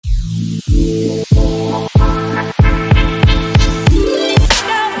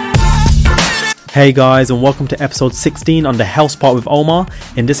Hey guys, and welcome to episode 16 on the Health Part with Omar.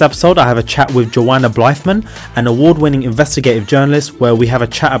 In this episode, I have a chat with Joanna Blythman, an award-winning investigative journalist, where we have a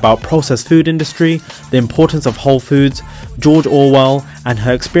chat about processed food industry, the importance of whole foods, George Orwell, and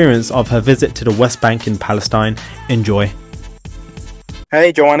her experience of her visit to the West Bank in Palestine. Enjoy.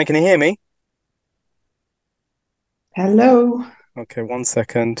 Hey Joanna, can you hear me? Hello. Okay, 1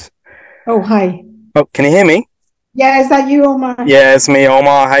 second. Oh, hi. Oh, can you hear me? Yeah, is that you, Omar? Yeah, it's me,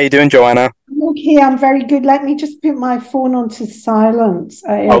 Omar. How you doing, Joanna? I'm okay, I'm very good. Let me just put my phone onto silent,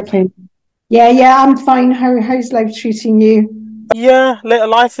 Okay. airplane. Yeah, I'm fine. How's life treating you? Yeah,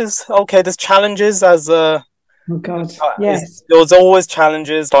 life is okay. There's challenges Oh God, yes. there was always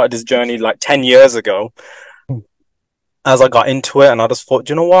challenges. Started this journey like 10 years ago as I got into it, and I just thought,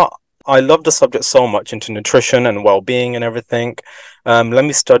 you know what? I love the subject so much, into nutrition and well-being and everything. Let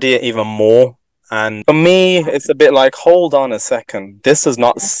me study it even more. And for me, it's a bit like, hold on a second, this does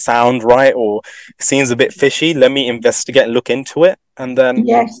not sound right, or it seems a bit fishy. Let me investigate and look into it,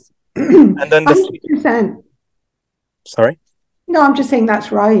 Yes. and then the 100%. sorry. No, I'm just saying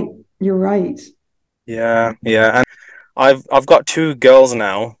that's right. You're right. Yeah. And I've got two girls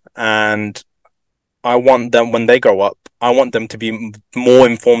now, and I want them, when they grow up, I want them to be more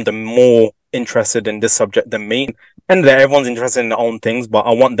informed and more interested in this subject than me. And that everyone's interested in their own things, but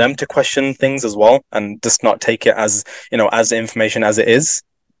I want them to question things as well and just not take it as, as the information as it is.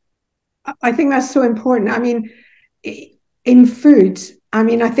 I think that's so important. I mean, in food,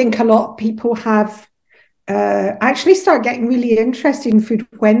 I think a lot of people have actually start getting really interested in food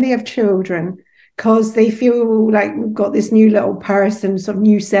when they have children because they feel like we've got this new little person, some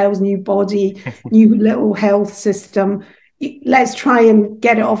new cells, new body, new little health system. Let's try and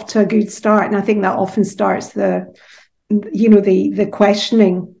get it off to a good start. And I think that often starts the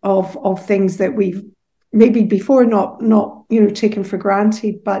questioning of things that we've maybe before not taken for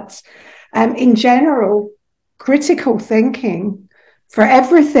granted. But in general, critical thinking for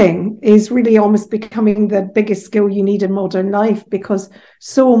everything is really almost becoming the biggest skill you need in modern life, because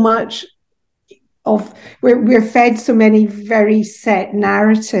so much of we're fed so many very set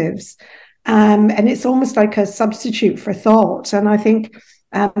narratives, and it's almost like a substitute for thought. And I think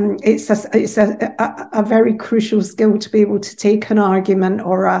it's a very crucial skill to be able to take an argument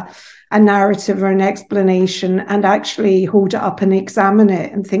or a narrative or an explanation and actually hold it up and examine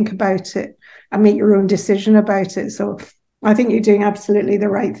it and think about it and make your own decision about it. So I think you're doing absolutely the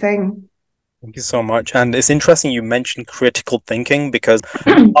right thing. Thank you so much. And it's interesting you mentioned critical thinking, because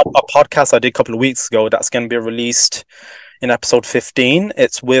a podcast I did a couple of weeks ago that's going to be released in episode 15.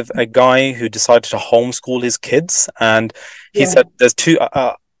 It's with a guy who decided to homeschool his kids, and he Yeah. said there's two.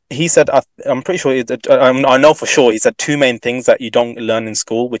 He said I'm pretty sure. I know for sure. He said two main things that you don't learn in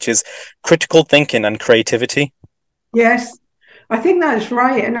school, which is critical thinking and creativity. Yes, I think that's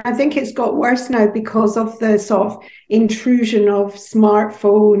right. And I think it's got worse now because of the sort of intrusion of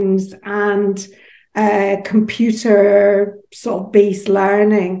smartphones and computer sort of based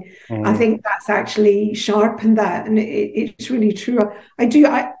learning. I Mm, think that's actually sharpened that. And it's really true.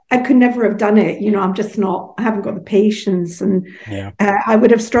 I could never have done it. I'm just not, I haven't got the patience. And yeah. I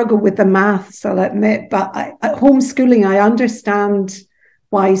would have struggled with the maths, I'll admit. But at homeschooling, I understand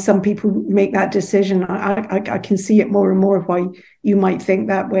why some people make that decision. I can see it more and more why you might think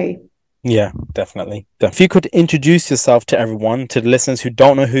that way. Yeah, definitely. If you could introduce yourself to everyone, to the listeners who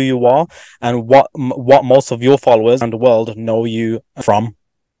don't know who you are, and what most of your followers around the world know you from.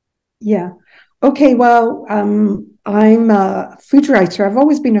 Yeah. Okay. Well, I'm a food writer. I've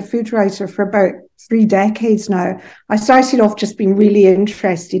always been a food writer for about 3 decades now. I started off just being really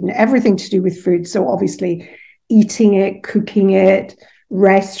interested in everything to do with food. So obviously, eating it, cooking it,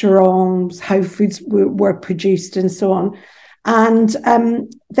 restaurants, how foods were produced, and so on. And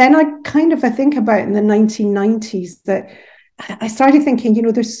then I think about in the 1990s that I started thinking,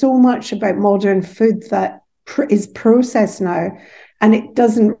 there's so much about modern food that is processed now, and it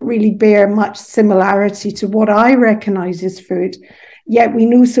doesn't really bear much similarity to what I recognize as food. Yet we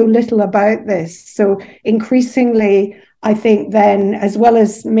know so little about this. So increasingly, I think then, as well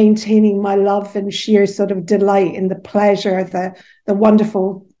as maintaining my love and sheer sort of delight in the pleasure, the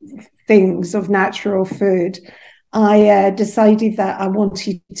wonderful things of natural food, I decided that I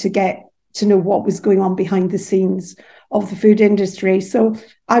wanted to get to know what was going on behind the scenes of the food industry. So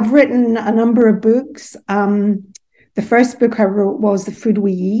I've written a number of books. The first book I wrote was The Food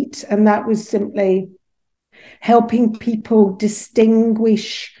We Eat, and that was simply helping people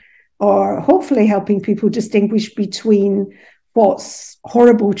distinguish, or hopefully helping people distinguish between what's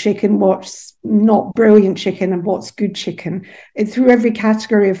horrible chicken, what's not brilliant chicken, and what's good chicken. And through every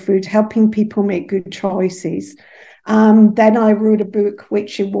category of food, helping people make good choices. Then I wrote a book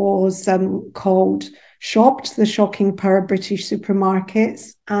which was called Shopped, The Shocking Power of British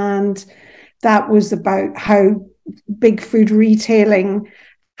Supermarkets. And that was about how big food retailing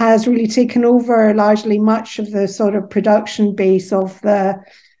has really taken over largely much of the sort of production base of the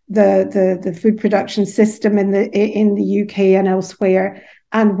food production system in the UK and elsewhere,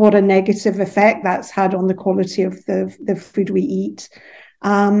 and what a negative effect that's had on the quality of the food we eat.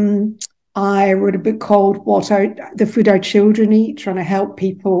 I wrote a book called The Food Our Children Eat, trying to help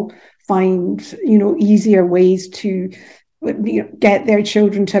people find, easier ways to get their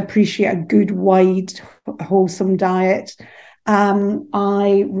children to appreciate a good, wide, wholesome diet.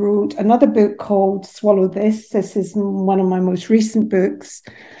 I wrote another book called Swallow This. This is one of my most recent books.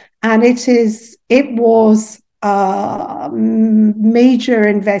 And it was a major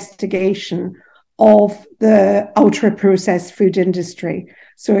investigation of the ultra-processed food industry.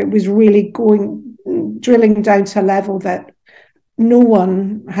 So it was really drilling down to a level that no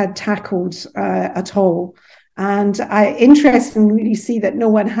one had tackled at all. And I interestingly see that no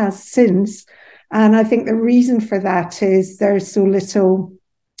one has since. And I think the reason for that is there's so little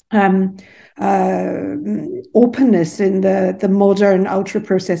openness in the modern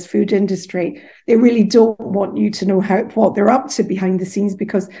ultra-processed food industry. They really don't want you to know what they're up to behind the scenes,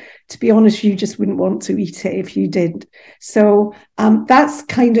 because, to be honest, you just wouldn't want to eat it if you did. So that's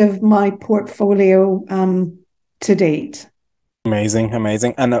kind of my portfolio to date. Amazing,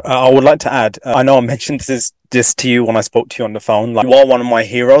 amazing. And I would like to add, I know I mentioned this to you when I spoke to you on the phone. Like, you are one of my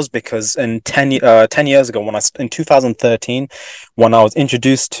heroes, because in 10 years ago, in 2013, when I was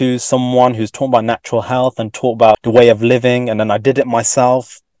introduced to someone who's talking about natural health and talked about the way of living, and then I did it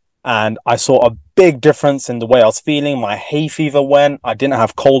myself, and I saw a big difference in the way I was feeling. My hay fever went. I didn't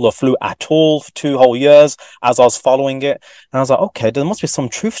have cold or flu at all for 2 whole years as I was following it. And I was like, okay, there must be some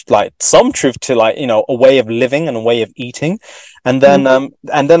truth to, like, a way of living and a way of eating. And then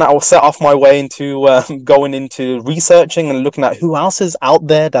I will set off my way into going into researching and looking at who else is out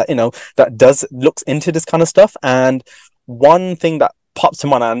there that looks into this kind of stuff. And one thing that pops to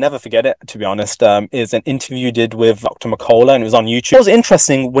mind, and I'll never forget it, to be honest, is an interview you did with Dr. McCullough, and it was on YouTube. It was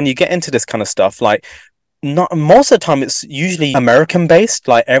interesting when you get into this kind of stuff, like, not most of the time it's usually American based,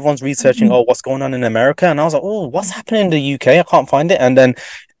 like everyone's researching, what's going on in America, and I was like, what's happening in the UK? I can't find it. And then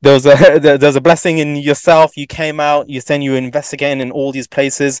there's a blessing in yourself. You came out, you were investigating in all these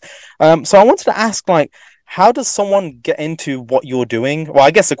places. So I wanted to ask, like, how does someone get into what you're doing? Well,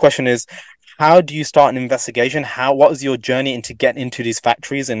 I guess the question is, how do you start an investigation? What was your journey into getting into these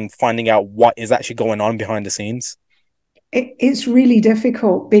factories and finding out what is actually going on behind the scenes? It's really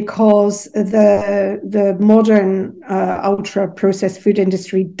difficult, because the modern ultra processed food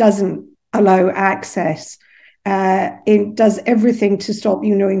industry doesn't allow access. It does everything to stop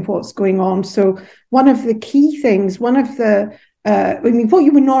you knowing what's going on. So one of the key things, what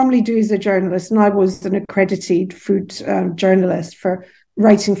you would normally do as a journalist, and I was an accredited food journalist for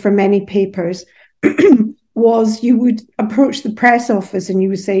writing for many papers, was you would approach the press office and you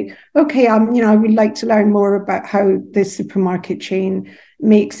would say, okay, I would like to learn more about how this supermarket chain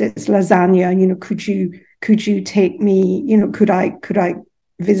makes its lasagna. Could you take me, could I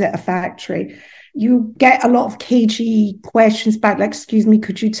visit a factory? You get a lot of cagey questions back, like, excuse me,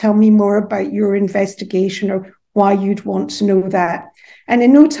 could you tell me more about your investigation, or why you'd want to know that? And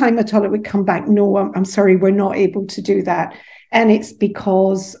in no time at all, it would come back, no, I'm sorry, we're not able to do that. And it's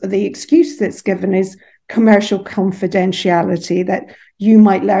because the excuse that's given is commercial confidentiality, that you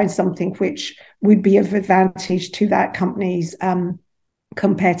might learn something which would be of advantage to that company's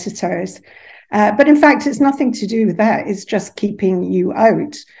competitors. But in fact, it's nothing to do with that. It's just keeping you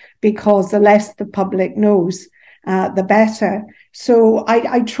out, because the less the public knows, the better. So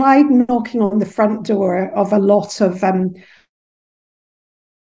I tried knocking on the front door of a lot of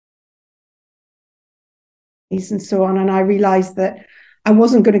and so on, and I realized that I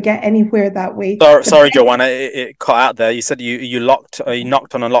wasn't going to get anywhere that way. Sorry, Joanna, it cut out there. You said you knocked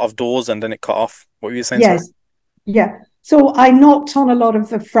on a lot of doors and then it cut off. What were you saying? Yes. Sorry? Yeah. So I knocked on a lot of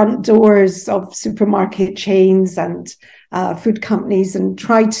the front doors of supermarket chains and food companies and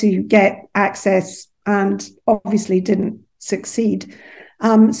tried to get access, and obviously didn't succeed.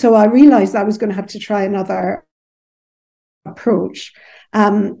 So I realized I was going to have to try another approach.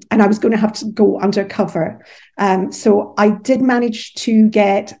 And I was going to have to go undercover. So I did manage to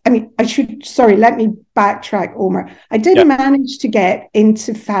get, let me backtrack, Omar. I did manage to get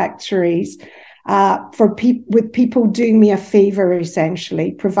into factories with people doing me a favor,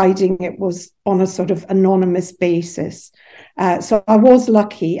 essentially, providing it was on a sort of anonymous basis. So I was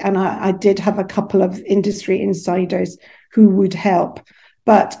lucky, and I did have a couple of industry insiders who would help.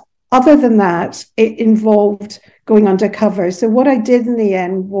 But other than that, it involved going undercover. So what I did in the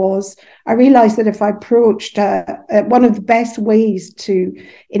end was I realized that if I approached one of the best ways to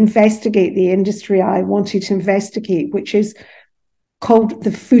investigate the industry I wanted to investigate, which is called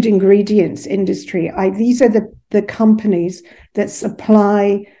the food ingredients industry. These are the companies that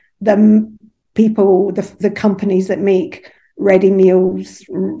supply the people, the companies that make ready meals,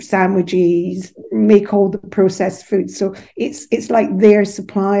 sandwiches, make all the processed foods. So it's like their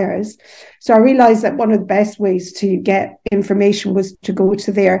suppliers. So I realized that one of the best ways to get information was to go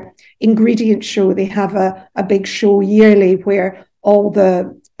to their ingredient show. They have a big show yearly where all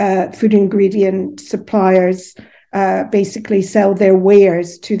the food ingredient suppliers basically sell their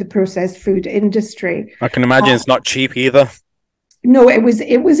wares to the processed food industry. I can imagine it's not cheap either. No, it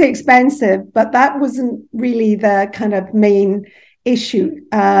was expensive, but that wasn't really the kind of main issue.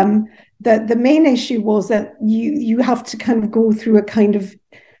 The main issue was that you have to kind of go through a kind of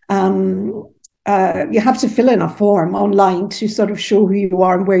you have to fill in a form online to sort of show who you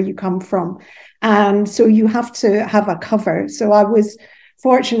are and where you come from, and so you have to have a cover. So I was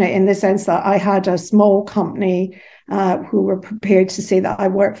fortunate in the sense that I had a small company who were prepared to say that I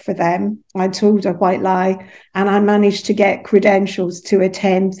worked for them. I told a white lie, and I managed to get credentials to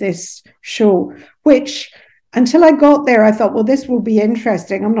attend this show, which until I got there, I thought, well, this will be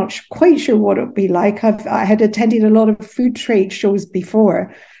interesting. I'm not quite sure what it would be like. I had attended a lot of food trade shows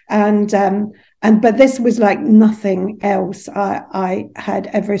before, but this was like nothing else I had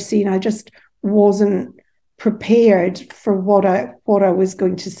ever seen. I just wasn't prepared for what I was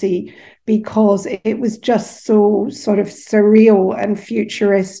going to see, because it was just so sort of surreal and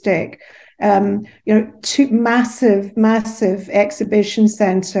futuristic. Two massive exhibition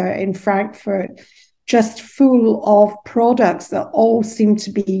center in Frankfurt, just full of products that all seem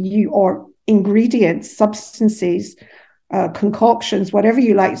to be or ingredients, substances, concoctions, whatever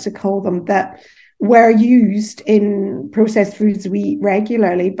you like to call them, that were used in processed foods we eat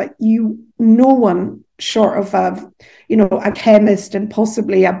regularly, but no one short of a chemist and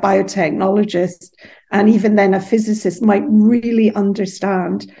possibly a biotechnologist, and even then a physicist, might really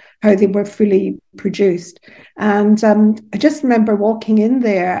understand how they were fully produced. And I just remember walking in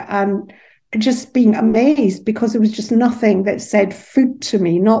there and just being amazed, because there was just nothing that said food to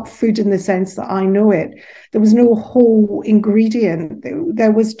me, not food in the sense that I know it. There was no whole ingredient.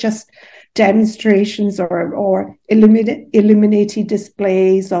 There was just demonstrations or illuminated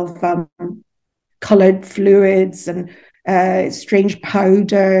displays of colored fluids and strange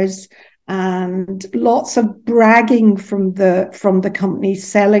powders, and lots of bragging from the companies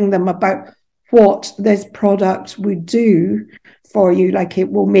selling them about what this product would do for you. Like,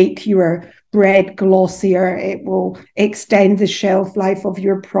 it will make your bread glossier, it will extend the shelf life of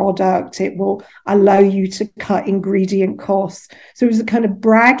your product, it will allow you to cut ingredient costs. So it was a kind of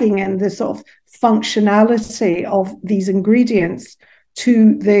bragging and the sort of functionality of these ingredients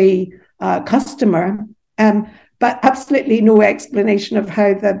to the customer, but absolutely no explanation of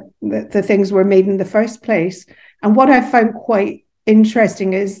how the things were made in the first place. And what I found quite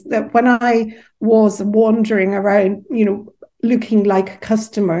interesting is that when I was wandering around, looking like a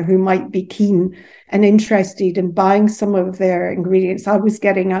customer who might be keen and interested in buying some of their ingredients, I was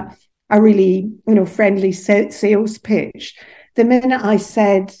getting a really, friendly sales pitch. The minute I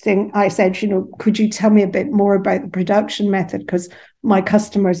said, could you tell me a bit more about the production method? Because my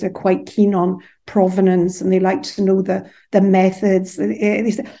customers are quite keen on provenance and they like to know the methods.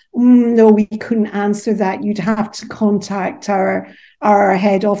 They said, no, we couldn't answer that. You'd have to contact our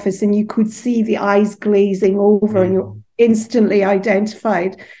head office. And you could see the eyes glazing over, and you're instantly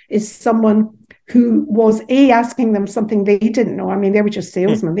identified as someone who was asking them something they didn't know. I mean, they were just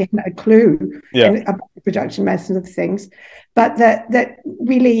salesmen. They hadn't a clue about the production methods of things. But that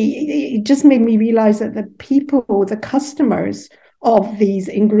really, it just made me realize that the people, the customers of these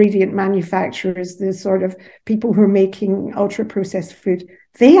ingredient manufacturers, the sort of people who are making ultra-processed food,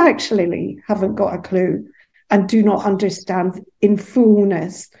 they actually haven't got a clue and do not understand in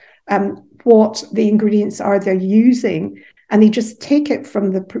fullness what the ingredients are they're using. And they just take it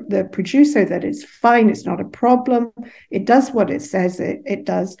from the producer that it's fine, it's not a problem, it does what it says it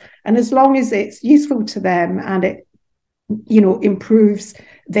does. And as long as it's useful to them and it improves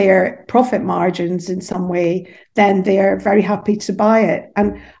their profit margins in some way, then they're very happy to buy it.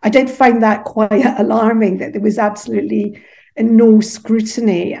 And I did find that quite alarming, that there was absolutely no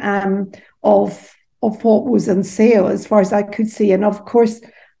scrutiny of what was on sale as far as I could see. And of course,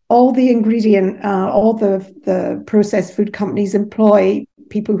 all the processed food companies employ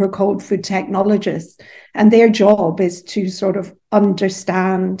people who are called food technologists, and their job is to sort of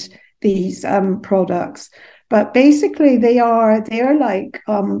understand these products. But basically, they're like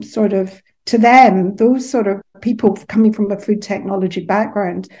sort of to them, those sort of people coming from a food technology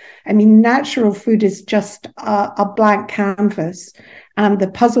background, I mean, natural food is just a blank canvas. And the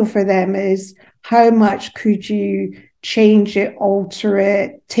puzzle for them is how much could you change it, alter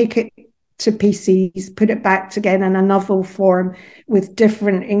it, take it to pieces, put it back again in a novel form with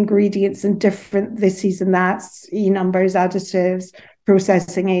different ingredients and different thises and that's, numbers, additives,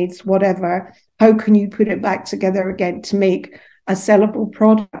 processing aids, whatever. How can you put it back together again to make a sellable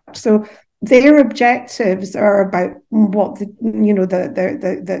product? So their objectives are about what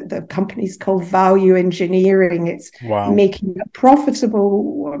the companies call value engineering. It's Wow. making a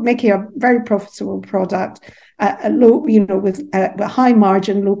very profitable product at a low, with a high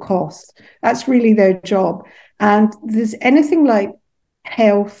margin, low cost. That's really their job. And there's anything like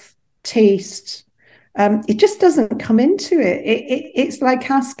health, taste, it just doesn't come into it. It's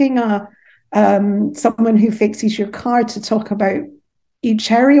like asking someone who fixes your car to talk about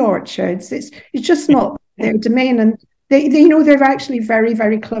cherry orchards. It's just not their domain, and they're actually very,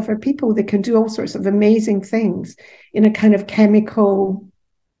 very clever people. They can do all sorts of amazing things in a kind of chemical,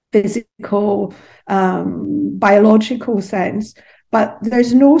 physical, biological sense. But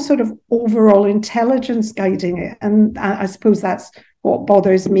there's no sort of overall intelligence guiding it, and I suppose that's what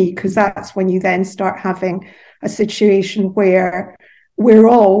bothers me, because that's when you then start having a situation where we're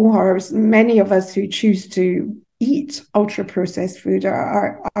all, or many of us who choose to eat ultra processed food,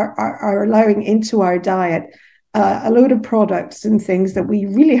 are allowing into our diet a load of products and things that we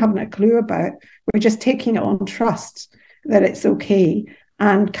really haven't a clue about. We're just taking it on trust that it's okay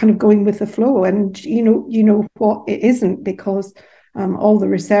and kind of going with the flow. And what, it isn't, because all the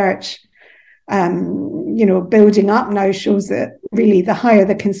research building up now shows that really the higher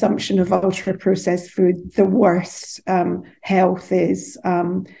the consumption of ultra processed food, the worse health is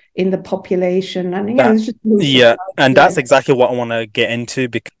in the population. And That there's just loads of yeah, and that's yeah. exactly what I want to get into.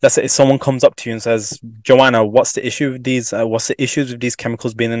 Because let's say if someone comes up to you and says, "Joanna, what's the issue with these? What's the issues with these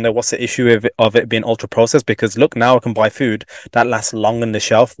chemicals being in there? What's the issue of it being ultra processed? Because look, now I can buy food that lasts long on the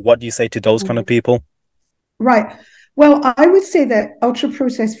shelf." What do you say to those kind of people? Right. Well, I would say that ultra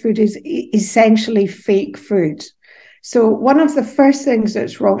processed food is essentially fake food. So, one of the first things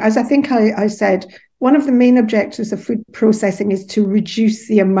that's wrong, as I think I said, one of the main objectives of food processing is to reduce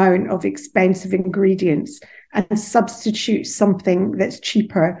the amount of expensive ingredients and substitute something that's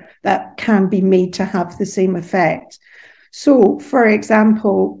cheaper that can be made to have the same effect. So, for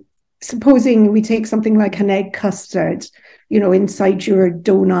example, supposing we take something like an egg custard, inside your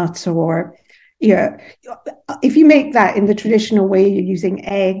donut, or yeah, if you make that in the traditional way, you're using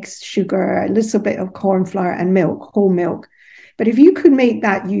eggs, sugar, a little bit of corn flour, and milk, whole milk. But if you could make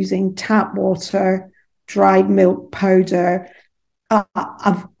that using tap water, dried milk powder,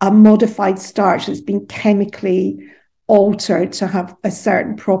 a modified starch that's been chemically altered to have a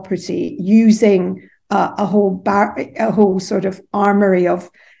certain property, using a whole sort of armory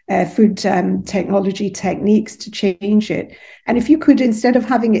of food technology techniques to change it. And if you could, instead of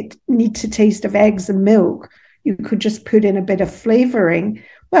having it need to taste of eggs and milk, you could just put in a bit of flavoring.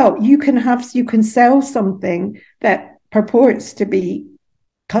 Well, you can sell something that purports to be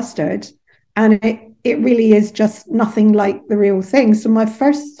custard, and it really is just nothing like the real thing. So my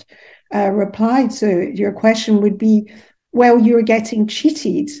first reply to your question would be, well, you're getting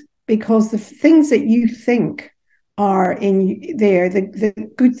cheated, because the things that you think are in there, the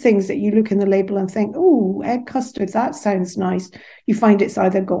good things that you look in the label and think, oh, egg custard, that sounds nice. You find it's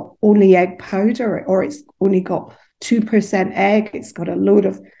either got only egg powder, or it's only got 2% egg. It's got a load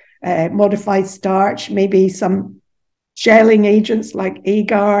of modified starch, maybe some gelling agents like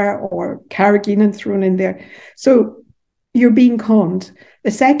agar or carrageenan thrown in there. So you're being conned.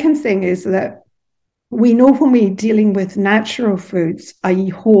 The second thing is that we know when we're dealing with natural foods, i.e.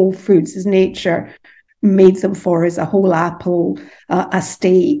 whole foods, as nature made them for us, a whole apple, a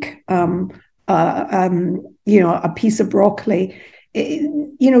steak, a piece of broccoli.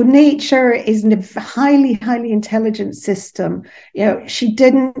 Nature is a highly, highly intelligent system. She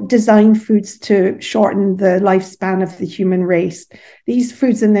didn't design foods to shorten the lifespan of the human race. These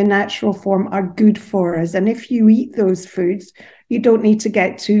foods in their natural form are good for us. And if you eat those foods, you don't need to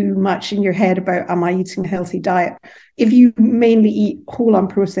get too much in your head about, am I eating a healthy diet? If you mainly eat whole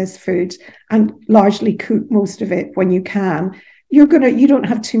unprocessed foods and largely cook most of it when you can, you don't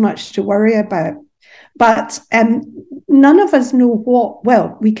have too much to worry about. But none of us know what.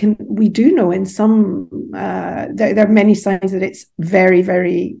 Well, we do know in some. There are many signs that it's very,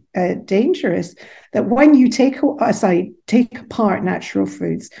 very dangerous. That when you take apart natural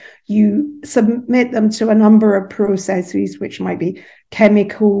foods, you submit them to a number of processes, which might be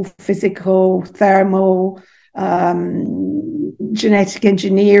chemical, physical, thermal, genetic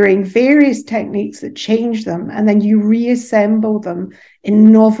engineering, various techniques that change them, and then you reassemble them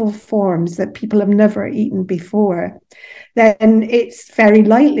in novel forms that people have never eaten before, then it's very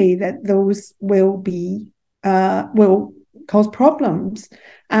likely that those will cause problems.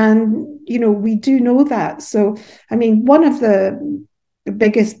 And, we do know that. So, I mean, one of the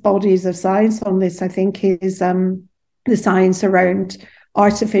biggest bodies of science on this, I think, is the science around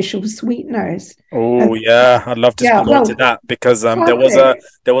artificial sweeteners. Oh yeah, I'd love to Yeah, go into well, that because classic.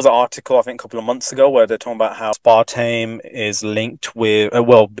 there was an article I think a couple of months ago where they're talking about how aspartame is linked with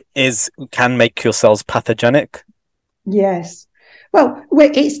is can make your cells pathogenic. Yes. Well,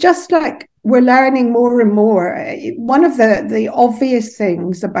 it's just like we're learning more and more. One of the obvious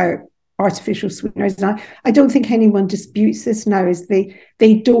things about artificial sweeteners, and I don't think anyone disputes this now, is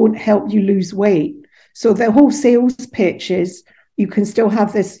they don't help you lose weight. So the whole sales pitch is you can still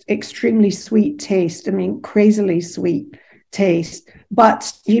have this extremely sweet taste. I mean, crazily sweet taste,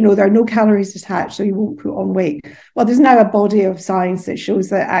 but there are no calories attached, so you won't put on weight. Well, there's now a body of science that shows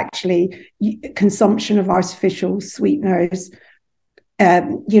that actually consumption of artificial sweeteners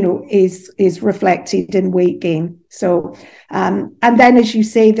is reflected in weight gain. So, and then, as you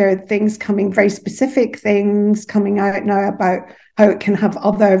say, there are things coming, very specific things coming out now about how it can have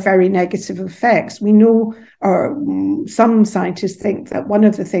other very negative effects. We know, or some scientists think that one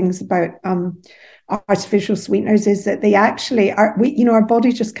of the things about artificial sweeteners is that they actually are, our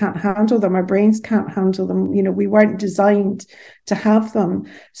body just can't handle them. Our brains can't handle them. We weren't designed to have them.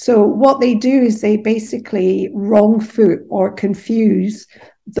 So what they do is they basically wrong foot or confuse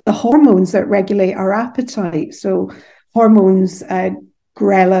the hormones that regulate our appetite. So hormones,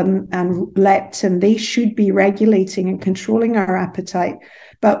 ghrelin and leptin, they should be regulating and controlling our appetite.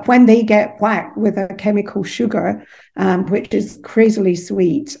 But when they get whacked with a chemical sugar, which is crazily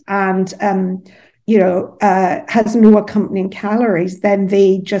sweet and has no accompanying calories, then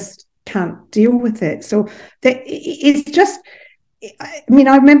they just can't deal with it. So it's just, I mean,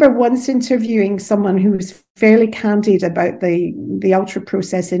 I remember once interviewing someone who was fairly candid about the ultra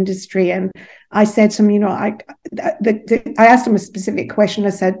process industry, and I said to him, I asked him a specific question.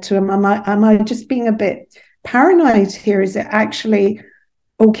 I said to him, am I just being a bit paranoid here? Is it actually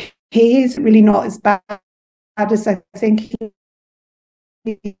okay? Is it really not as bad as I think?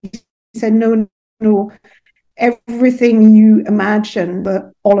 He said, no, everything you imagine,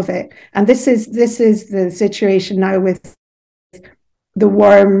 but all of it. And this is the situation now with the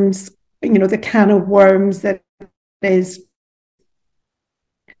worms, the can of worms that is.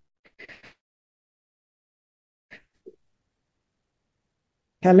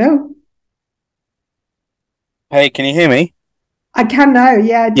 Hello? Hey, can you hear me? I can now,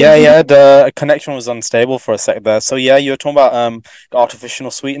 yeah. Yeah, yeah, the connection was unstable for a sec there. So yeah, you were talking about the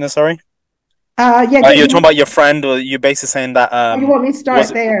artificial sweetener, sorry. Yeah, You're talking about your friend, or you're basically saying that you want me to was start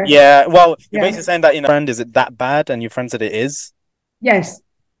there? yeah, well, you're Yeah. basically saying that friend, is it that bad? And your friend said it is. Yes,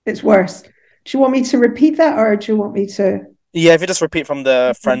 it's worse. Do you want me to repeat that, or do you want me to? Yeah, if you just repeat from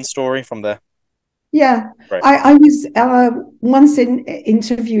the friend story from the Yeah, right. I was once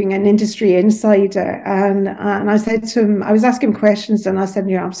interviewing an industry insider, and I said to him, I was asking questions, and I said,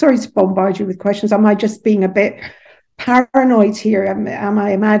 I'm sorry to bombard you with questions. Am I just being a bit paranoid here? Am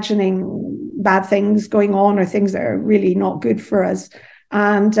I imagining bad things going on, or things that are really not good for us?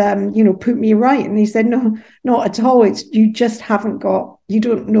 And put me right. And he said, no, not at all. It's you just haven't got. You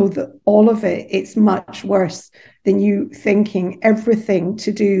don't know that all of it. It's much worse than you thinking. Everything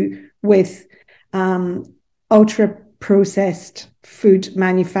to do with ultra processed food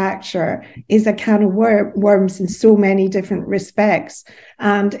manufacture is a can of worms in so many different respects.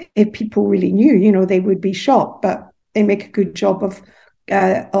 And if people really knew, they would be shocked. But they make a good job of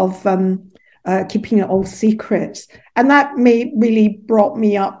keeping it all secret. And that really brought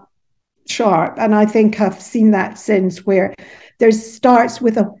me up sharp. And I think I've seen that since, where there starts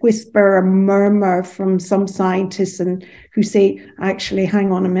with a whisper, a murmur from some scientists and who say, actually,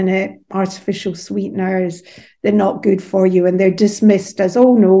 hang on a minute, artificial sweeteners, they're not good for you. And they're dismissed as,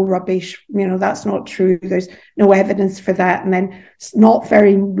 oh, no, rubbish. That's not true. There's no evidence for that. And then not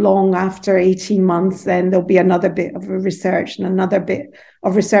very long after 18 months, then there'll be another bit of research and another bit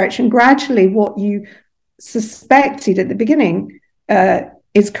of research. And gradually what you suspected at the beginning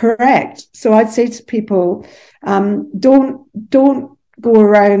is correct. So I'd say to people, don't go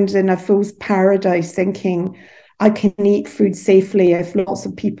around in a fool's paradise thinking I can eat food safely if lots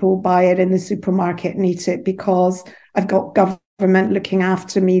of people buy it in the supermarket and eat it because I've got government looking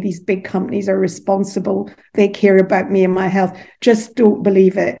after me. These big companies are responsible. They care about me and my health. Just don't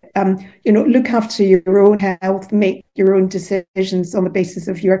believe it. Look after your own health, make your own decisions on the basis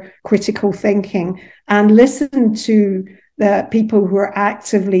of your critical thinking, and listen to the people who are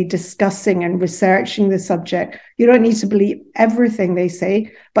actively discussing and researching the subject. You don't need to believe everything they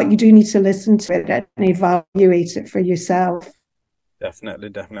say, but you do need to listen to it and evaluate it for yourself. Definitely,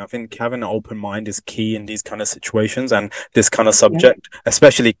 definitely. I think having an open mind is key in these kind of situations and this kind of Yeah. subject,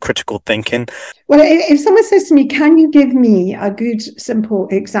 especially critical thinking. Well, if someone says to me, can you give me a good, simple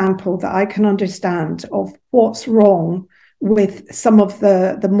example that I can understand of what's wrong with some of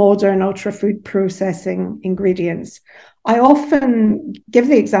the modern ultra food processing ingredients? I often give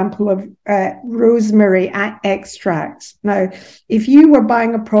the example of rosemary extract. Now, if you were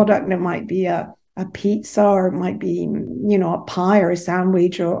buying a product and it might be a pizza or it might be, a pie or a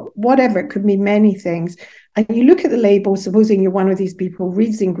sandwich or whatever, it could mean many things. And you look at the label, supposing you're one of these people who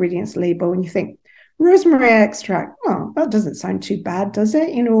reads the ingredients label and you think, rosemary extract, oh, that doesn't sound too bad, does it?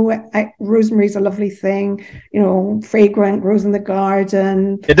 Rosemary is a lovely thing, fragrant, grows in the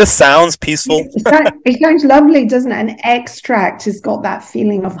garden. It just sounds peaceful. It sounds lovely, doesn't it? An extract has got that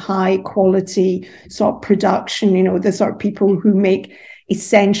feeling of high quality sort of production, the sort of people who make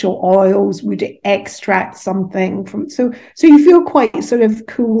essential oils would extract something from, so you feel quite sort of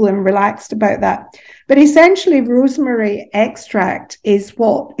cool and relaxed about that. But essentially rosemary extract is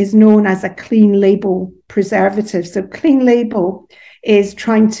what is known as a clean label preservative. So clean label is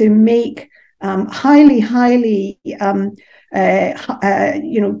trying to make highly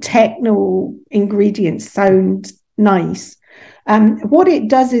techno ingredients sound nice. What it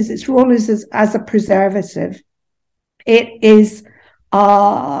does is its role is as a preservative. It is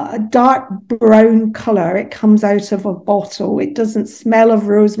a dark brown color. It comes out of a bottle. It doesn't smell of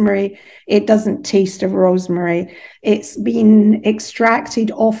rosemary. It doesn't taste of rosemary. It's been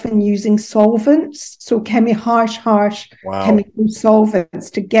extracted often using solvents, so harsh Wow. chemical solvents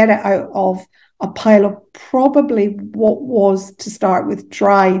to get it out of a pile of probably what was to start with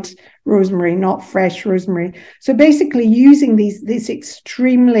dried rosemary, not fresh rosemary. So basically using this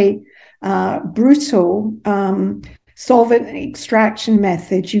extremely brutal solvent extraction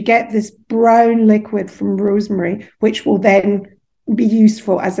methods, you get this brown liquid from rosemary, which will then be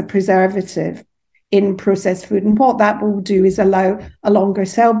useful as a preservative in processed food. And what that will do is allow a longer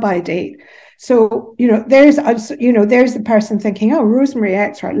sell-by date. So, there's the person thinking, oh, rosemary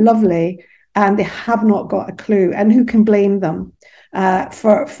extract, lovely, and they have not got a clue. And who can blame them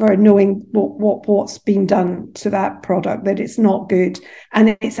for knowing what's been done to that product, that it's not good,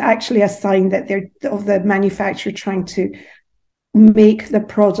 and it's actually a sign that they're of the manufacturer trying to make the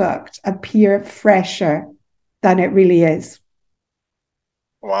product appear fresher than it really is.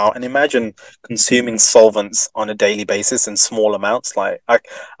 Wow. And imagine consuming solvents on a daily basis in small amounts. Like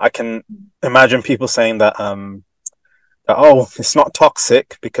I can imagine people saying that, oh, it's not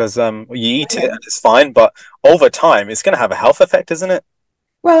toxic because you eat it and it's fine, but over time it's gonna have a health effect, isn't it?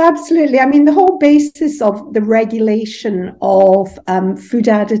 Well, absolutely. I mean, the whole basis of the regulation of food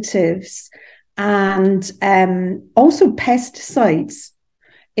additives and also pesticides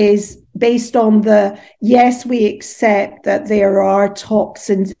is based on yes, we accept that there are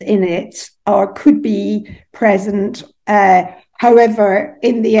toxins in it or could be present. However,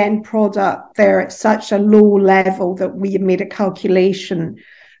 in the end product, they're at such a low level that we have made a calculation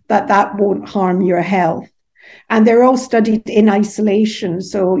that won't harm your health. And they're all studied in isolation.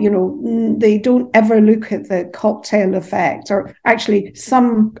 So, they don't ever look at the cocktail effect, or actually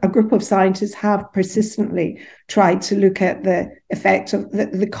a group of scientists have persistently tried to look at the effect of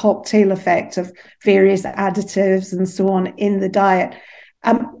the cocktail effect of various additives and so on in the diet.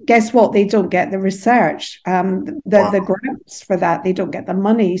 Guess what? They don't get the research, the grants for that. They don't get the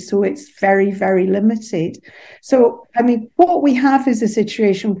money. So it's very, very limited. So, I mean, what we have is a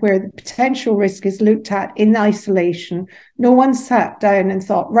situation where the potential risk is looked at in isolation. No one sat down and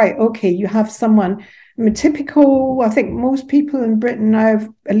thought, right, okay, you have someone, I think most people in Britain now have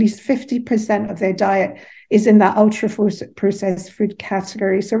at least 50% of their diet is in that ultra processed food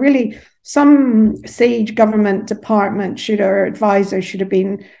category. So really, some sage government department or advisor should have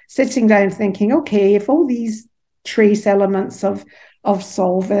been sitting down thinking, okay, if all these trace elements of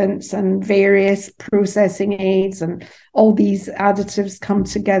solvents and various processing aids and all these additives come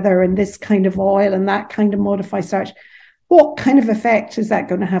together in this kind of oil and that kind of modified starch, what kind of effect is that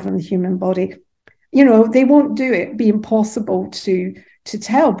going to have on the human body? They won't do it. It'd be impossible to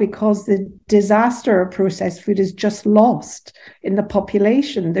tell because the disaster of processed food is just lost in the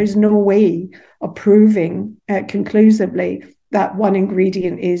population. There's no way of proving conclusively that one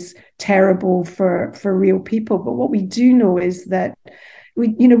ingredient is terrible for real people. But what we do know is that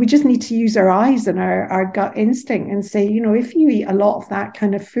we just need to use our eyes and our gut instinct and say, if you eat a lot of that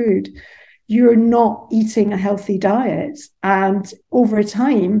kind of food, you're not eating a healthy diet. And over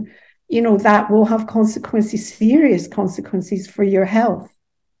time, that will have consequences, serious consequences for your health.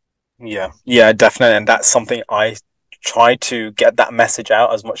 Yeah, yeah, definitely. And that's something I try to get that message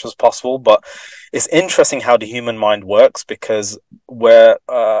out as much as possible. But it's interesting how the human mind works because where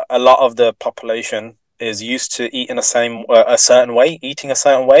a lot of the population is used to eating a certain way, eating a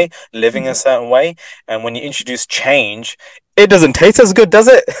certain way, living a certain way, and when you introduce change, it doesn't taste as good, does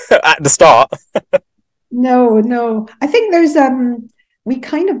it? At the start. No, no. I think there's we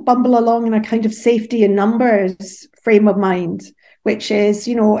kind of bumble along in a kind of safety in numbers frame of mind, which is,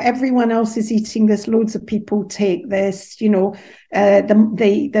 everyone else is eating this, loads of people take this, the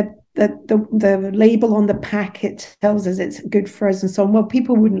label on the packet tells us it's good for us and so on. Well,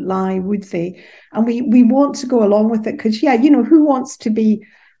 people wouldn't lie, would they? And we want to go along with it because, yeah, who wants to be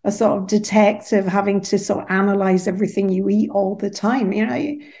a sort of detective having to sort of analyze everything you eat all the time?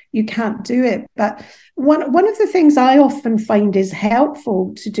 You can't do it. But one of the things I often find is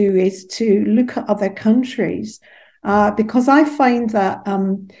helpful to do is to look at other countries, because I find that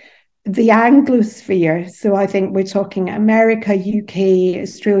the Anglosphere, so I think we're talking America, UK,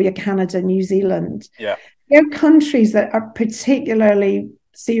 Australia, Canada, New Zealand, Yeah. they're countries that are particularly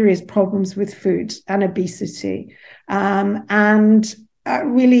serious problems with food and obesity. And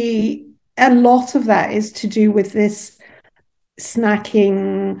really, a lot of that is to do with this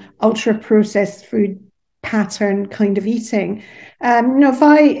snacking, ultra processed food pattern kind of eating. And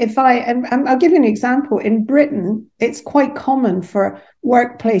I'll give you an example. In Britain, it's quite common for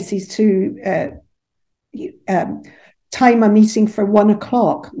workplaces to time a meeting for 1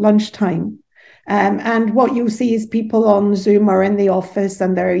 o'clock lunchtime. And what you'll see is people on Zoom are in the office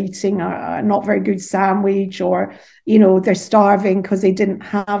and they're eating a not very good sandwich, or, they're starving because they didn't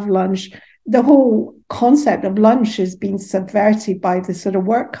have lunch. The whole concept of lunch has been subverted by the sort of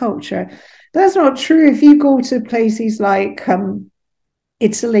work culture. That's not true. If you go to places like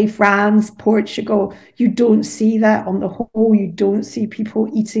Italy, France, Portugal, you don't see that on the whole. You don't see people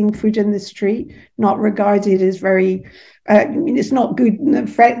eating food in the street, not regarded as very, it's not good.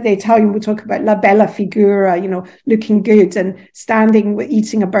 The Italian will talk about la bella figura, looking good, and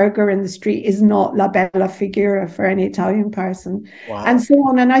eating a burger in the street is not la bella figura for any Italian person, and Wow. so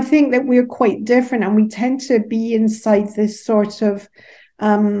on. And I think that we're quite different, and we tend to be inside this sort of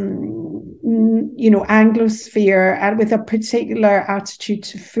Anglosphere, and with a particular attitude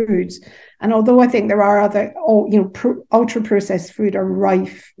to food. And although I think there are other, ultra processed food are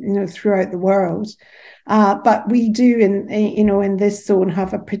rife, throughout the world, but we do in this zone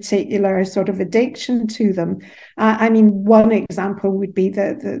have a particular sort of addiction to them. I mean, one example would be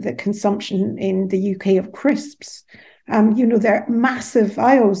the consumption in the UK of crisps. There are massive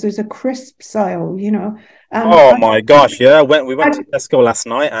aisles. There's a crisps aisle. Oh I, my gosh, yeah. We went to Tesco last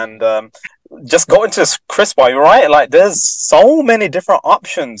night and just go into this crisp bar, you're right. Like there's so many different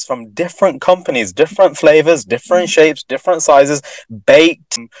options from different companies, different flavors, different shapes, different sizes,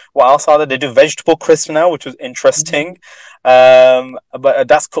 baked. What else are there? They do vegetable crisp now, which was interesting. But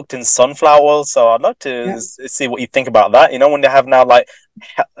that's cooked in sunflower oil, so I'd like to yeah. see what you think about that. When they have now like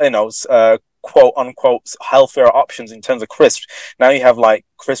quote unquote healthier options in terms of crisps. Now you have like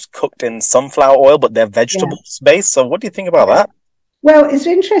crisps cooked in sunflower oil, but they're Yeah. vegetables based. So what do you think about Yeah. that? Well, it's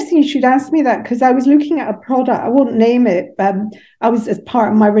interesting you should ask me that because I was looking at a product, I won't name it, I was as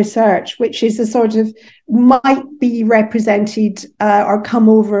part of my research, which is a sort of might be represented or come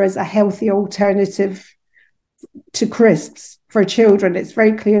over as a healthy alternative to crisps for children. It's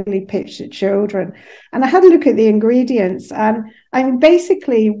very clearly pitched at children. And I had a look at the ingredients, and I mean,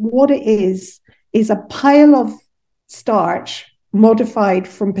 basically, what it is a pile of starch modified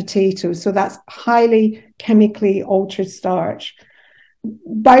from potatoes. So that's highly chemically altered starch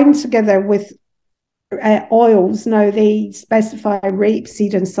bound together with oils. Now they specify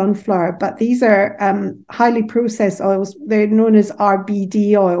rapeseed and sunflower, but these are highly processed oils. They're known as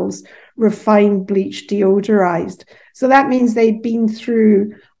RBD oils, refined, bleached, deodorized. So that means they've been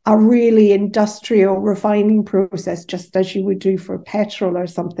through a really industrial refining process, just as you would do for petrol or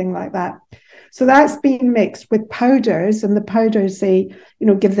something like that. So that's been mixed with powders, and the powders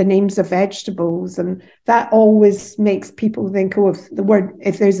give the names of vegetables, and that always makes people think, oh,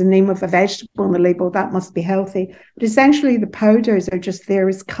 if there's a name of a vegetable on the label, that must be healthy. But essentially, the powders are just there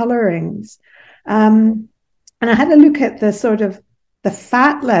as colorings. And I had a look at the sort of the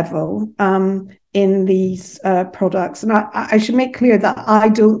fat level in these products, and I should make clear that I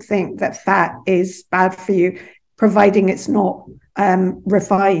don't think that fat is bad for you, providing it's not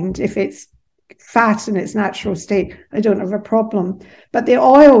refined. If it's fat in its natural state, I don't have a problem. But the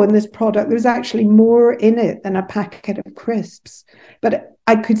oil in this product, there's actually more in it than a packet of crisps. But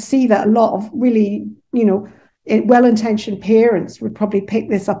I could see that a lot of really, well-intentioned parents would probably pick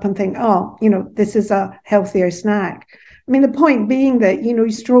this up and think, oh, this is a healthier snack. I mean, the point being that, you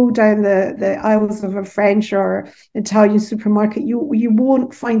stroll down the aisles of a French or Italian supermarket, you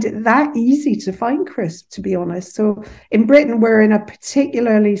won't find it that easy to find crisp, to be honest. So in Britain, we're in a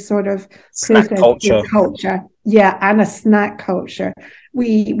particularly sort of Snack processed food culture. culture. Yeah, and a snack culture.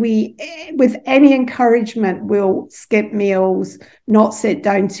 We with any encouragement, will skip meals, not sit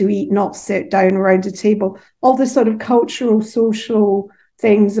down to eat, not sit down around a table. All the sort of cultural, social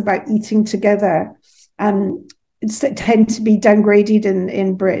things about eating together. Tend to be downgraded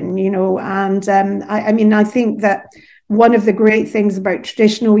in Britain, and I mean, I think that one of the great things about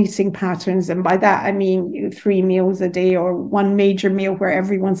traditional eating patterns, and by that I mean 3 meals a day or one major meal where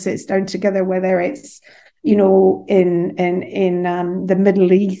everyone sits down together, whether it's in the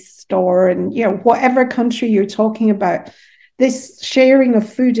Middle East or in whatever country you're talking about. This sharing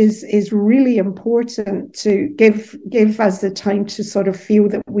of food is really important to give us the time to sort of feel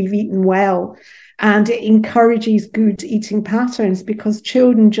that we've eaten well. And it encourages good eating patterns because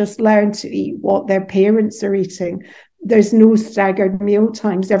children just learn to eat what their parents are eating. There's no staggered meal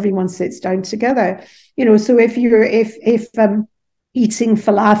times. Everyone sits down together. So if you're eating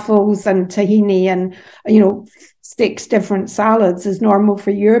falafels and tahini and 6 different salads is normal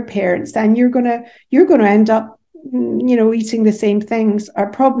for your parents, then you're gonna end up eating the same things. Our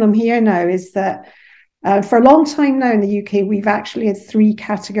problem here now is that for a long time now in the UK, we've actually had 3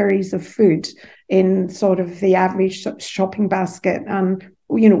 categories of food in sort of the average shopping basket. And,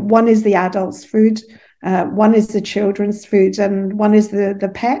 one is the adults' food, one is the children's food, and one is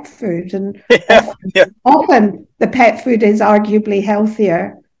the pet food. And Yeah, yeah. often the pet food is arguably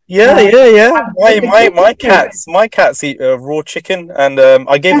healthier. Yeah, Uh, yeah, yeah. but My the my kids my food, cats eat raw chicken, and yeah,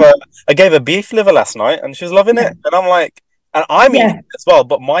 I gave her beef liver last night, and she's loving yeah, it. And I'm like, and I'm eating yeah, it as well,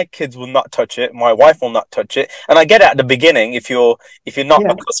 but my kids will not touch it. My wife will not touch it. And I get it at the beginning if you're not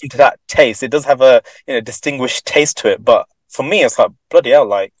yeah, accustomed to that taste, it does have a distinguished taste to it. But for me, it's like bloody hell,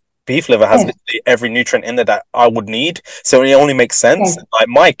 like beef liver has yeah, literally every nutrient in there that I would need, so it only makes yeah. sense. Like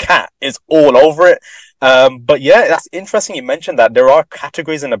my cat is all over it. But yeah, that's interesting. You mentioned that there are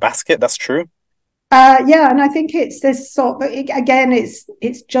categories in the basket. That's true. Yeah, and I think it's this sort. But again,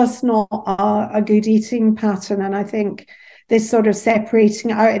 it's just not a good eating pattern, and I think this sort of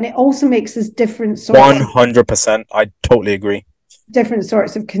separating out, and it also makes us One hundred percent. I totally agree. different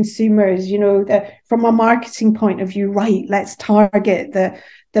sorts of consumers. From a marketing point of view, right? Let's target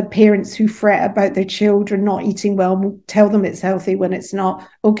the parents who fret about their children not eating well. We'll tell them it's healthy when it's not.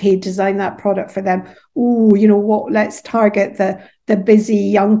 Okay, design that product for them. Oh, you know what? Let's target the busy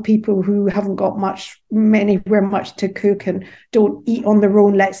young people who haven't got anywhere much to cook and don't eat on their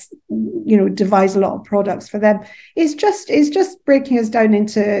own. Let's devise a lot of products for them. It's just breaking us down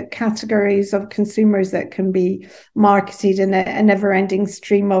into categories of consumers that can be marketed in a never-ending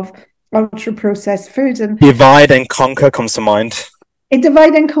stream of ultra processed food. And Divide and conquer comes to mind. it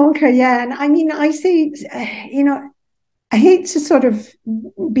divide and conquer, yeah. And I mean, I say, I hate to sort of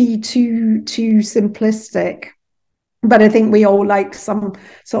be too simplistic, but I think we all like some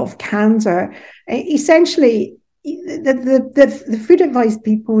sort of candor. Essentially, the food advice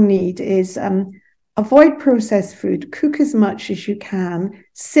people need is avoid processed food, cook as much as you can,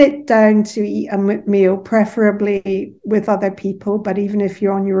 sit down to eat a meal, preferably with other people, but even if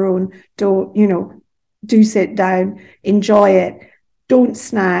you're on your own, do sit down, enjoy it, don't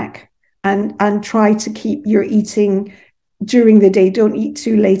snack, and try to keep your eating during the day. Don't eat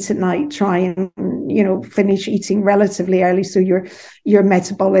too late at night. Try and finish eating relatively early so your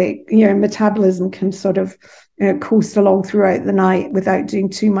metabolism can sort of coast along throughout the night without doing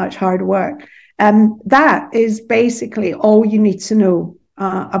too much hard work. That is basically all you need to know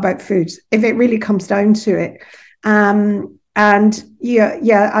about food, if it really comes down to it. And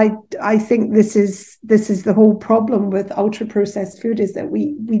I think this is the whole problem with ultra processed food, is that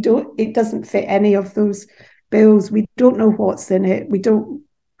it doesn't fit any of those bills. We don't know what's in it. We don't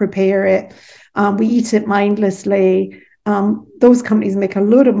prepare it. We eat it mindlessly. Those companies make a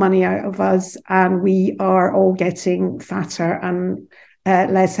load of money out of us, and we are all getting fatter and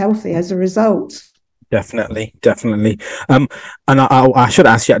less healthy as a result. Definitely, definitely. And I should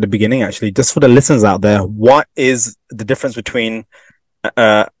ask you at the beginning, actually, just for the listeners out there, what is the difference between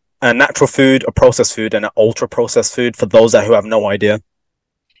uh, a natural food, a processed food, and an ultra processed food for those who have no idea?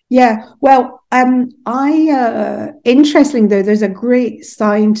 Yeah, well, I interestingly though, there's a great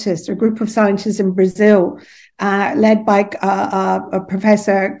scientist, a group of scientists in Brazil, led by a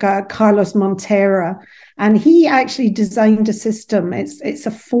professor Carlos Monteiro, and he actually designed a system. It's a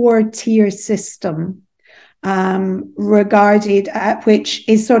 4-tier system, regarded, which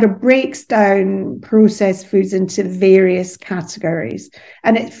is sort of breaks down processed foods into various categories.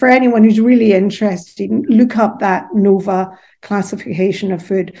 And for anyone who's really interested, look up that NOVA classification of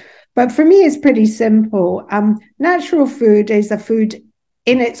food. But for me, it's pretty simple. Natural food is a food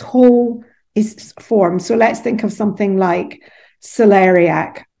in its whole form. So let's think of something like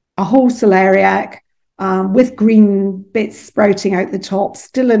celeriac, a whole celeriac with green bits sprouting out the top,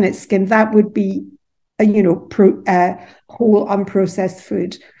 still in its skin. That would be whole unprocessed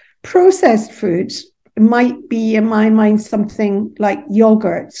food. Processed food might be, in my mind, something like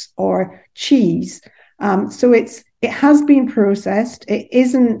yogurt or cheese. So it has been processed. It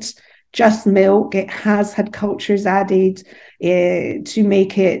isn't just milk. It has had cultures added to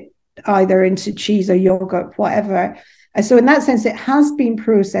make it either into cheese or yogurt, whatever. So in that sense, it has been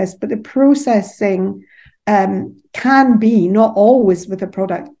processed, but the processing can be, not always with a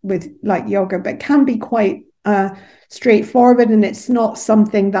product with like yogurt, but can be quite straightforward, and it's not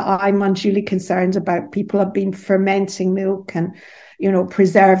something that I'm unduly concerned about. People have been fermenting milk and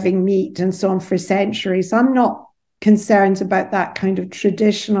preserving meat and so on for centuries. I'm not concerned about that kind of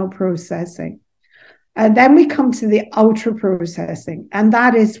traditional processing. And then we come to the ultra processing, and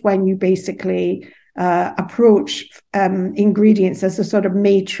that is when you basically approach ingredients as a sort of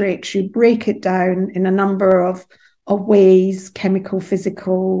matrix. You break it down in a number of ways: chemical,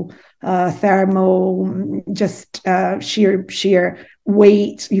 physical, thermal, just sheer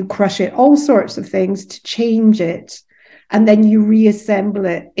weight. You crush it, all sorts of things to change it, and then you reassemble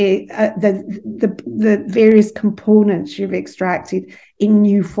it. The various components you've extracted in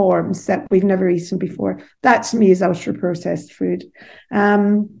new forms that we've never eaten before. That to me is ultra processed food.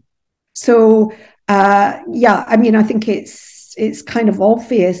 I think it's kind of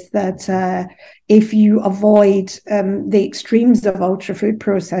obvious that if you avoid the extremes of ultra food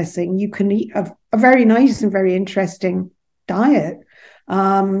processing, you can eat a very nice and very interesting diet.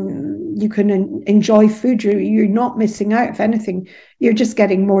 You can enjoy food. You're not missing out. If anything, you're just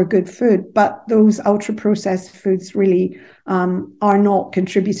getting more good food. But those ultra processed foods really are not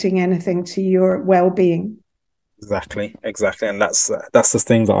contributing anything to your well-being. Exactly, and that's the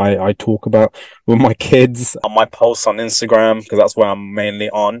thing that I talk about with my kids on my posts on Instagram, because that's where I'm mainly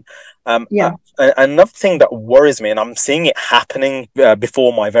on. Yeah. Another thing that worries me, and I'm seeing it happening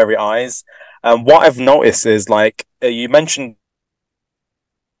before my very eyes. What I've noticed is like you mentioned.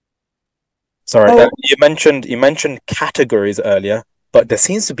 Sorry, Oh, you mentioned categories earlier, but there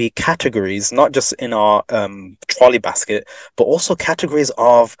seems to be categories not just in our trolley basket, but also categories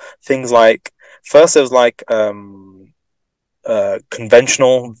of things like first there was like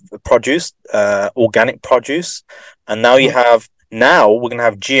conventional produce, organic produce, and now we're gonna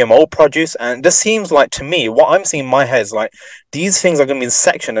have GMO produce, and this seems like to me what I'm seeing in my head is like these things are gonna be in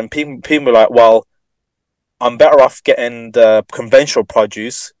section, and people are like, well, I'm better off getting the conventional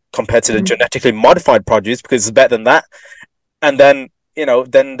produce compared to the genetically modified produce because it's better than that. And then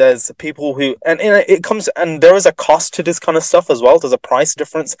then there's people who, and it comes, and there is a cost to this kind of stuff as well. There's a price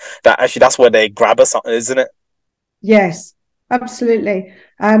difference that actually that's where they grab us, isn't it? yes, absolutely.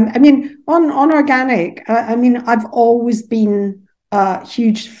 On organic, I've always been a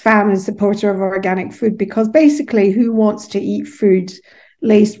huge fan and supporter of organic food, because basically, who wants to eat food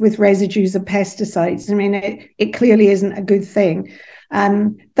laced with residues of pesticides? I mean, it clearly isn't a good thing.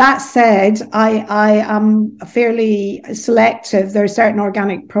 That said, I am fairly selective. There are certain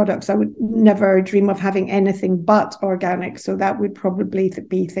organic products I would never dream of having anything but organic. So that would probably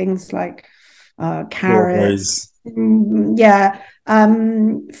be things like carrots, Strawberries.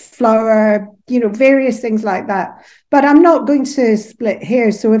 flour, various things like that. But I'm not going to split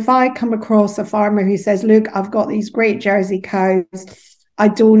hairs. So if I come across a farmer who says, "Look, I've got these great Jersey cows. I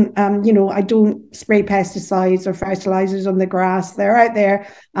don't spray pesticides or fertilizers on the grass. They're out there,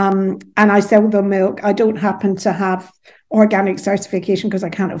 and I sell them milk. I don't happen to have organic certification because I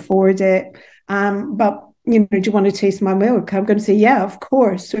can't afford it. But do you want to taste my milk?" I'm going to say, "Yeah, of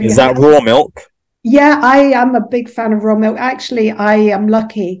course." So you Is have, that raw milk? yeah, I am a big fan of raw milk. Actually, I am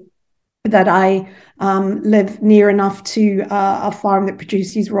lucky that I live near enough to a farm that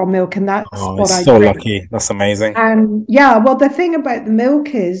produces raw milk, and that's Oh, what it's I so drink. lucky. That's amazing. And yeah, well, the thing about the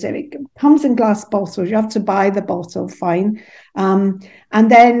milk is that it comes in glass bottles. You have to buy the bottle, fine. And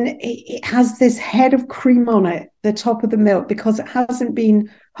then it has this head of cream on it, the top of the milk, because it hasn't been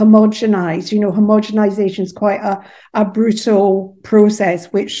homogenized. Homogenization is quite a brutal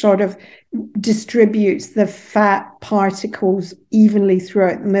process, which sort of distributes the fat particles evenly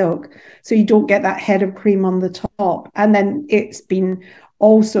throughout the milk. So you don't get that head of cream on the top. And then it's been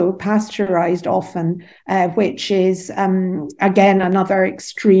also pasteurized often, which is again another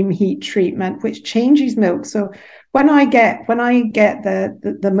extreme heat treatment, which changes milk. So when I get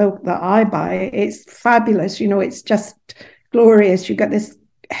the milk that I buy, it's fabulous. It's just glorious. You get this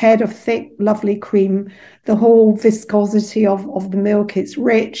head of thick, lovely cream, the whole viscosity of the milk. It's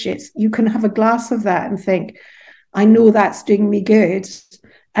rich. You can have a glass of that and think, I know that's doing me good.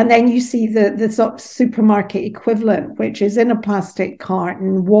 And then you see the sort of supermarket equivalent, which is in a plastic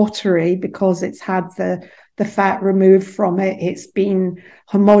carton, watery because it's had the fat removed from it. It's been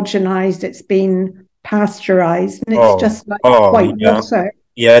homogenized. It's been pasteurized, and it's Oh, just like oh, white yeah. water.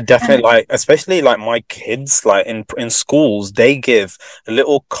 Yeah, And definitely. Like, especially like my kids, like in schools, they give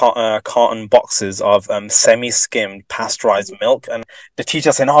little carton boxes of semi-skimmed pasteurized milk, and the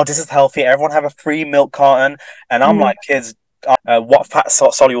teacher saying, "Oh, this is healthy. Everyone have a free milk carton." And I'm mm, like, "Kids, what fat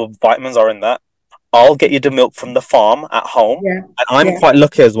soluble vitamins are in that? I'll get you the milk from the farm at home." yeah, And I'm yeah. quite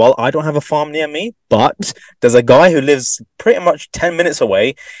lucky as well. I don't have a farm near me, but there's a guy who lives pretty much 10 minutes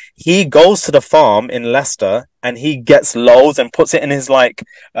away. He goes to the farm in Leicester and he gets loads and puts it in his like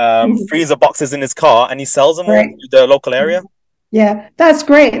freezer boxes in his car and he sells them all Right. to the local area. Yeah, that's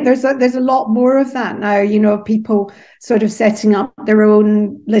great. There's a lot more of that now, people sort of setting up their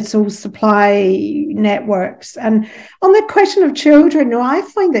own little supply networks. And on the question of children, no, I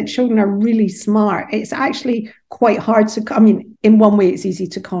find that children are really smart. It's actually quite hard to, I mean, in one way it's easy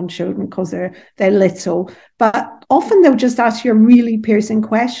to con children because they're little, but often they'll just ask you a really piercing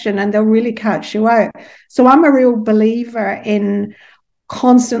question and they'll really catch you out. So I'm a real believer in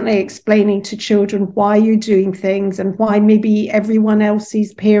constantly explaining to children why you're doing things and why maybe everyone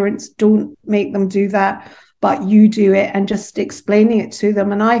else's parents don't make them do that, but you do it, and just explaining it to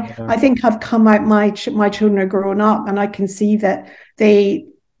them. And I Yeah. I think I've come out, my children are grown up, and I can see that they,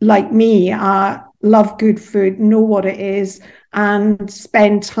 like me, love good food, know what it is, and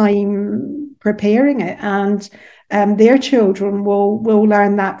spend time preparing it. And their children will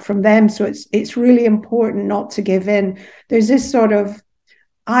learn that from them. So it's really important not to give in. There's this sort of,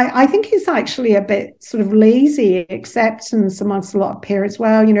 I think it's actually a bit sort of lazy acceptance amongst a lot of parents.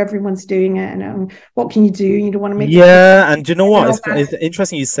 Well, everyone's doing it, and what can you do? You don't want to make them feel Yeah, and you know and what? all that. It's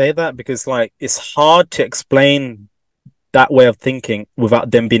interesting you say that because like it's hard to explain that way of thinking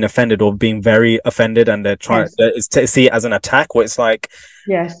without them being offended or being very offended and they're trying Yes, to see it as an attack where it's like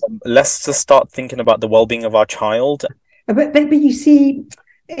yes. let's just start thinking about the well-being of our child. But you see,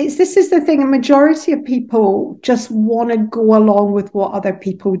 this is the thing. A majority of people just want to go along with what other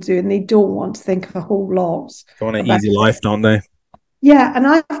people do, and they don't want to think a whole lot They want an about easy it. life, don't they? Yeah, and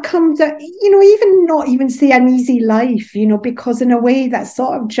I've come to, even not even say an easy life, because in a way that's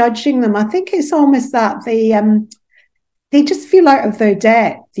sort of judging them. I think it's almost that they just feel out of their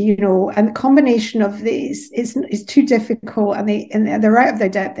depth, and the combination of this is too difficult, and they're out of their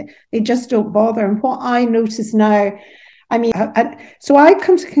depth. They just don't bother. And what I notice now, I mean, and so I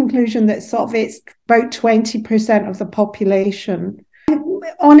come to the conclusion that sort of it's about 20% of the population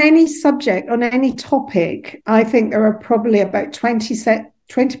on any subject, on any topic. I think there are probably about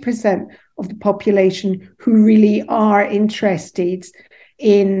 20% of the population who really are interested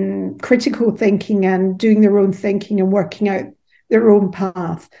in critical thinking and doing their own thinking and working out their own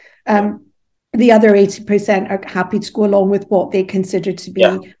path. Yeah. The other 80% are happy to go along with what they consider to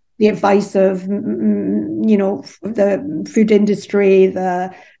Yeah. be the advice of, the food industry,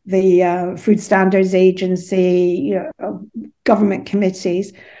 the Food Standards Agency, government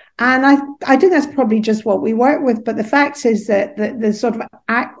committees. And I think that's probably just what we work with. But the fact is that the sort of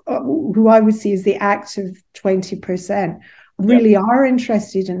who I would see as the active 20% Yeah. really are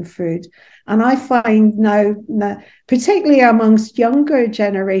interested in food. And I find now, particularly amongst younger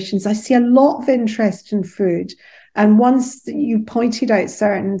generations, I see a lot of interest in food. And once you pointed out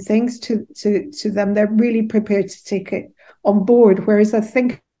certain things to them, they're really prepared to take it on board. Whereas I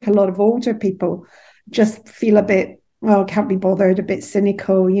think a lot of older people just feel a bit, well, can't be bothered, a bit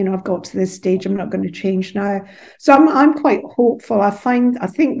cynical. I've got to this stage, I'm not going to change now. So I'm quite hopeful. I think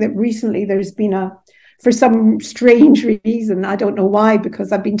that recently there's been for some strange reason, I don't know why,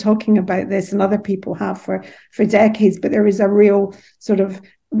 because I've been talking about this and other people have for decades, but there is a real sort of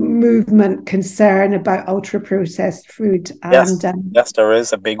movement concern about ultra processed food. Yes. And Yes, there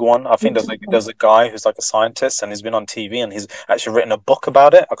is a big one. I think there's a guy who's like a scientist and he's been on TV and he's actually written a book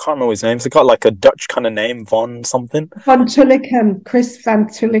about it. I can't remember his name. He's got like a Dutch kind of name, Von something. Van Tulicum, Chris Van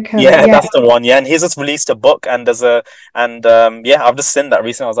Tulicum, Yeah, yeah. that's the one. Yeah, and he's just released a book, and yeah, I've just seen that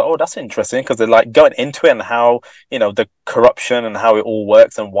recently. I was like, oh, that's interesting because they're like going into it and how the corruption and how it all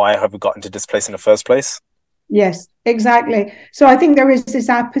works and why have we gotten to this place in the first place. Yes, exactly. So I think there is this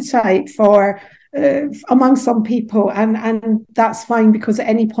appetite for among some people, and that's fine, because at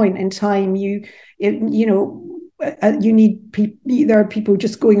any point in time, you need people. There are people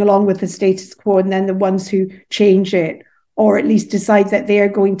just going along with the status quo, and then the ones who change it, or at least decide that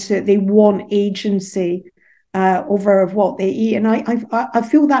they want agency over what they eat. And I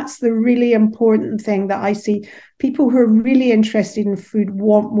feel that's the really important thing that I see. People who are really interested in food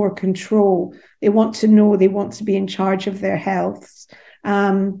want more control. They want to know, they want to be in charge of their health.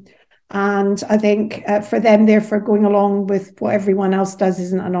 And I think for them, therefore, going along with what everyone else does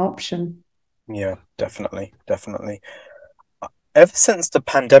isn't an option. Yeah, definitely, definitely. Ever since the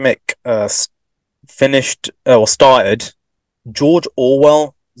pandemic finished or started, George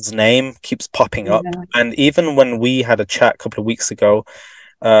Orwell's name keeps popping up. Yeah. And even when we had a chat a couple of weeks ago,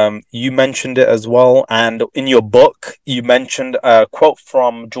 you mentioned it as well. And in your book, you mentioned a quote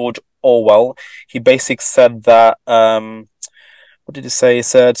from George Orwell. He basically said that, what did he say? He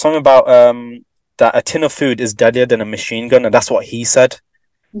said something about that a tin of food is deadlier than a machine gun. And that's what he said.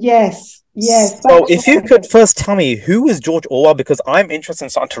 Yes, yes, So, that's if you right. could first tell me who is George Orwell, because I'm interested in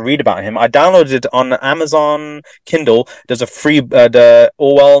starting to read about him. I downloaded it on Amazon Kindle. There's a free the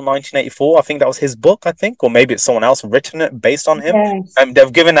Orwell 1984. I think that was his book. I think, or maybe it's someone else written it based on him. Yes.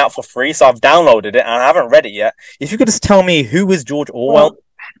 They've given out for free, so I've downloaded it and I haven't read it yet. If you could just tell me who is George Orwell, Well,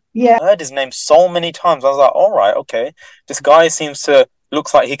 yeah, I heard his name so many times. I was like, all right, okay, this guy seems to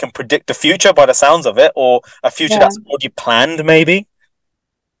looks like he can predict the future by the sounds of it, or a future yeah, that's already planned, maybe.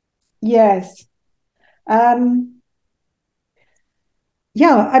 yes. Um,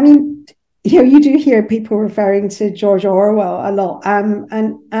 Yeah, I mean, you do hear people referring to George Orwell a lot,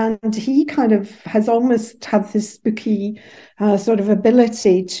 and he kind of has almost had this spooky sort of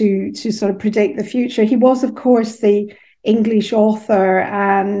ability to sort of predict the future. He was, of course, the English author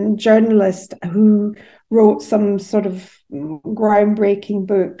and journalist who wrote some sort of groundbreaking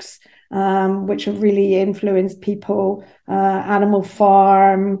books, which have really influenced people. Animal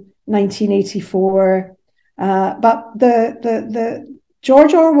Farm, 1984. But the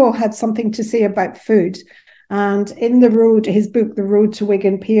George Orwell had something to say about food. And in his book, The Road to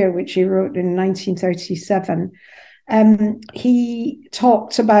Wigan Pier, which he wrote in 1937, he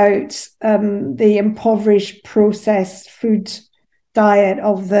talked about the impoverished processed food diet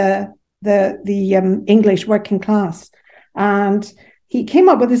of the English working class. And he came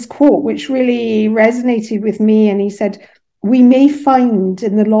up with this quote, which really resonated with me. And he said, "We may find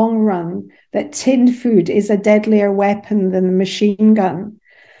in the long run that tinned food is a deadlier weapon than the machine gun."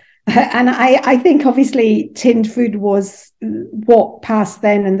 And I think obviously tinned food was what passed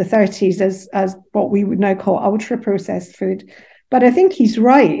then in the 30s as what we would now call ultra processed food. But I think he's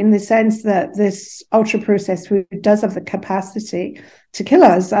right in the sense that this ultra processed food does have the capacity to kill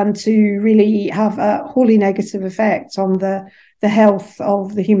us and to really have a wholly negative effect on the health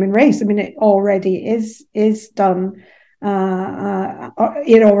of the human race. I mean, it already is done.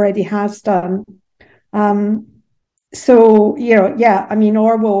 It already has done. Um, so yeah, I mean,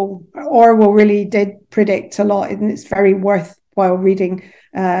 Orwell really did predict a lot, and it's very worthwhile reading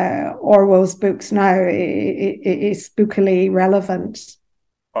Orwell's books now. It is spookily relevant.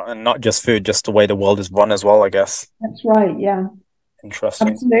 And not just food, just the way the world is run as well, I guess. That's right. Yeah, Interesting.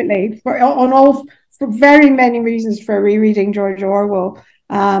 absolutely. For very many reasons for rereading George Orwell.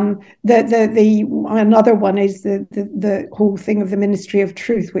 The another one is the whole thing of the Ministry of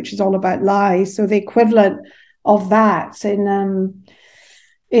Truth, which is all about lies. So the equivalent of that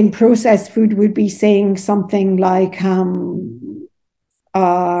in processed food would be saying something like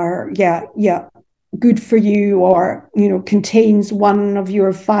yeah, good for you, or contains one of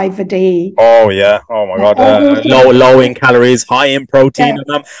your five a day. Oh yeah. Oh my God. All those sort of Low in calories, high in protein, yeah,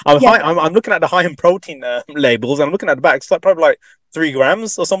 and I'm yeah, high. I'm looking at the high in protein labels, and I'm looking at the back. It's like probably like 3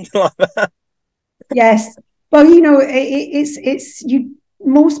 grams or something like that. yes. Well, it's you.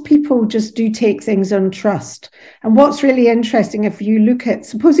 Most people just do take things on trust. And what's really interesting, if you look at,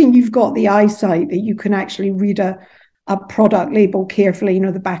 supposing you've got the eyesight that you can actually read a product label carefully,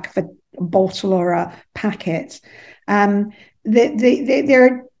 the back of a bottle or a packet. There are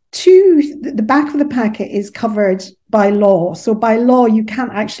the back of the packet is covered by law. So by law, you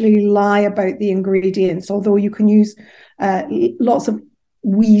can't actually lie about the ingredients, although you can use lots of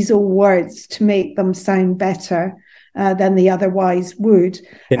weasel words to make them sound better than they otherwise would.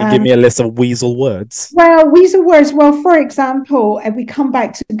 Can you give Um, me a list of weasel words? well, weasel words. Well, for example, we come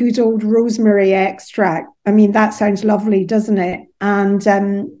back to good old rosemary extract. I mean, that sounds lovely, doesn't it? And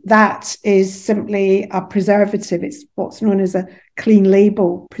that is simply a preservative. It's what's known as a clean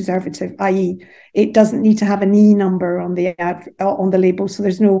label preservative, i.e., it doesn't need to have an E number on the label, so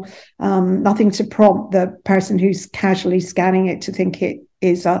there's nothing to prompt the person who's casually scanning it to think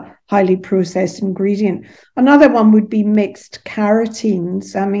is a highly processed ingredient. Another one would be mixed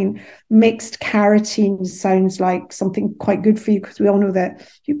carotenes. I mean, mixed carotenes sounds like something quite good for you, because we all know that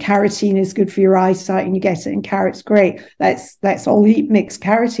carotene is good for your eyesight and you get it in carrots. Great. Let's all eat mixed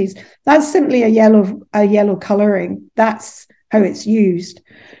carotenes. That's simply a yellow coloring. That's how it's used.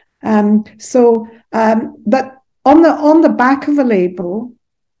 But on the back of a label,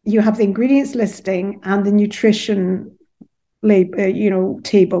 you have the ingredients listing and the nutrition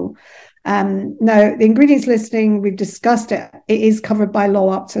table. Now, the ingredients listing, we've discussed it. It is covered by law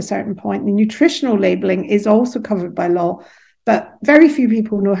up to a certain point. The nutritional labeling is also covered by law, but very few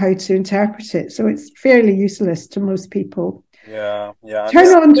people know how to interpret it. So it's fairly useless to most people. Yeah, yeah. Turn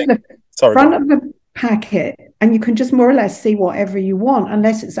on to the front of the packet and you can just more or less say whatever you want,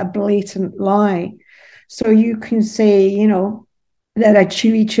 unless it's a blatant lie. So you can say, that a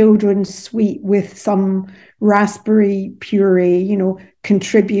chewy children's sweet with some raspberry puree,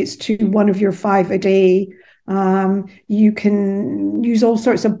 contributes to one of your 5 a day. You can use all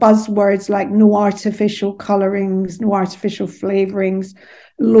sorts of buzzwords like no artificial colorings, no artificial flavorings,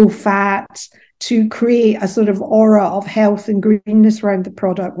 low fat, to create a sort of aura of health and greenness around the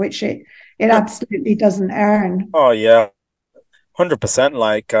product, which it absolutely doesn't earn. Oh yeah, 100%.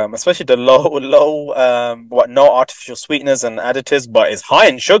 Like especially the low no artificial sweeteners and additives, but it's high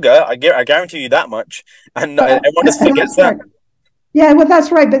in sugar. I guarantee you that much, and everyone just forgets that. Right. Yeah, well,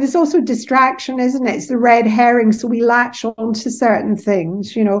 that's right. But it's also distraction, isn't it? It's the red herring. So we latch on to certain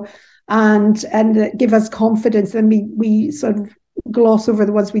things, and give us confidence. And we sort of gloss over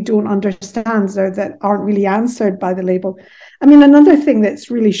the ones we don't understand, or that aren't really answered by the label. I mean, another thing that's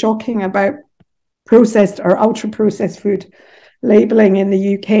really shocking about processed or ultra processed food labeling in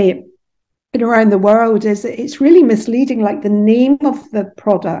the UK and around the world is it's really misleading, like the name of the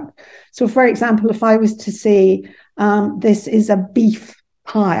product. So, for example, if I was to say, this is a beef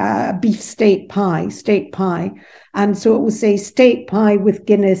pie, a beef steak pie. And so it will say steak pie with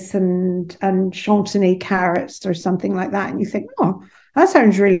Guinness and Chantenay carrots or something like that. And you think, oh, that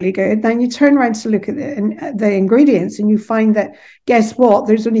sounds really good. Then you turn around to look at the ingredients and you find that, guess what?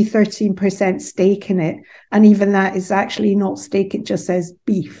 There's only 13% steak in it. And even that is actually not steak. It just says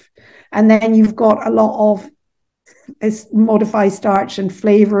beef. And then you've got a lot of modified starch and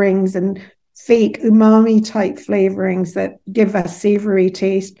flavorings and fake umami type flavorings that give a savory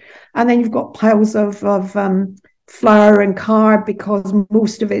taste. And then you've got piles of flour and carb, because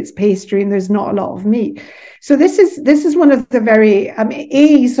most of it's pastry and there's not a lot of meat. So this is one of the very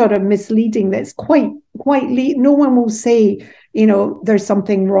sort of misleading. That's quite no one will say, there's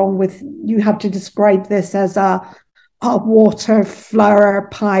something wrong with, you have to describe this as a water flour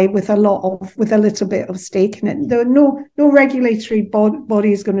pie with a little bit of steak in it. There no regulatory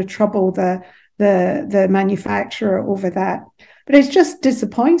body is going to trouble the manufacturer over that. But it's just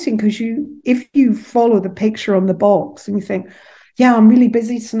disappointing, because if you follow the picture on the box and you think, yeah, I'm really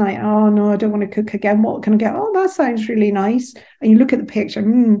busy tonight. Oh no, I don't want to cook again. What can I get? Oh, that sounds really nice. And you look at the picture,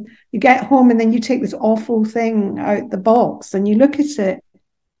 you get home and then you take this awful thing out the box and you look at it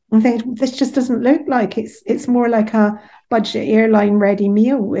and think, this just doesn't look like it's more like a budget airline ready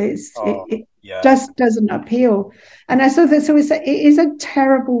meal. It just doesn't appeal. And so it is a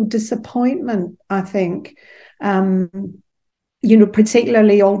terrible disappointment, I think.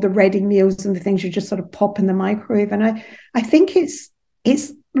 Particularly all the ready meals and the things you just sort of pop in the microwave. And I think it's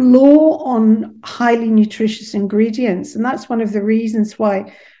low on highly nutritious ingredients. And that's one of the reasons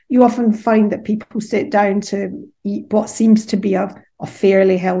why you often find that people sit down to eat what seems to be a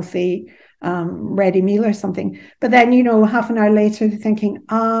fairly healthy ready meal or something. But then, half an hour later, they're thinking,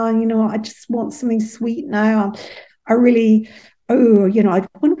 I just want something sweet now. I really... I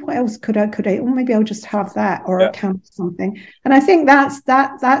wonder what else could I? Oh, maybe I'll just have that, or a can of something. And I think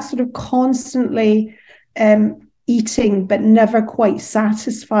that sort of constantly eating but never quite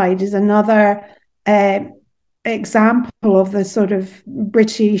satisfied is another example of the sort of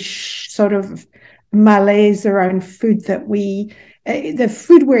British sort of malaise around food, that the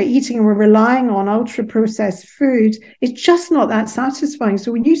food we're eating and we're relying on, ultra processed food, it's just not that satisfying.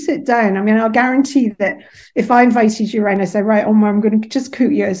 So when you sit down, I'll guarantee that if I invited you around, I said, right, Omar, I'm going to just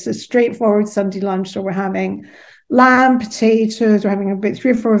cook you a straightforward Sunday lunch. So we're having lamb, potatoes, we're having about 3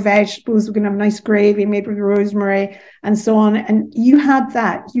 or 4 vegetables, we're going to have nice gravy made with rosemary and so on. And you had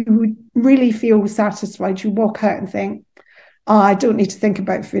that, you would really feel satisfied. You walk out and think, I don't need to think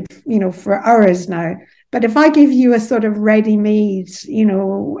about food, for hours now. But if I give you a sort of ready-made,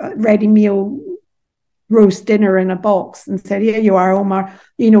 ready meal roast dinner in a box and said, here you are, Omar,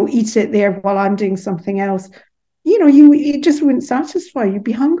 eat it there while I'm doing something else, you it just wouldn't satisfy. You'd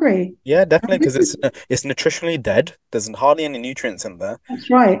be hungry. Yeah, definitely, because it's nutritionally dead. There's hardly any nutrients in there. That's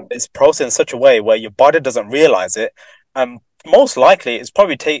right. It's processed in such a way where your body doesn't realize it. Most likely,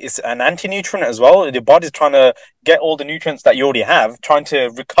 it's an anti-nutrient as well. Your body's trying to get all the nutrients that you already have, trying to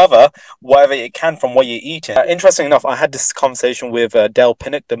recover whatever it can from what you're eating. Interesting enough, I had this conversation with Dale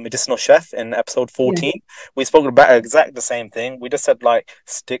Pinnock, the medicinal chef, in episode Yeah. 14. We spoke about exactly the same thing. We just said, like,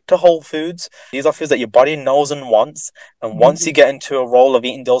 stick to whole foods. These are foods that your body knows and wants. And once you Mhm. get into a role of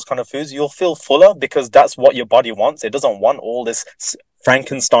eating those kind of foods, you'll feel fuller because that's what your body wants. It doesn't want all this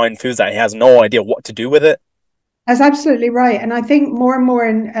Frankenstein foods that he has no idea what to do with it. That's absolutely right. And I think more and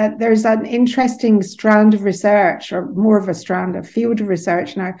more, there's an interesting strand of research, or more of a strand, a field of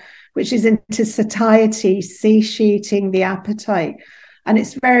research now, which is into satiety, satiating the appetite. And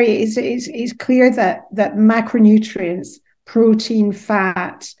it's clear that macronutrients, protein,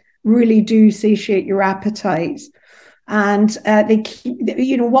 fat, really do satiate your appetite. And they keep,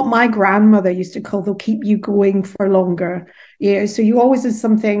 what my grandmother used to call, they'll keep you going for longer. So you always have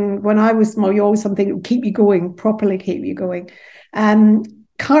something. When I was small, you always something that will keep you going, properly keep you going. um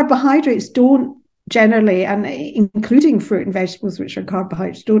Carbohydrates don't generally, and including fruit and vegetables, which are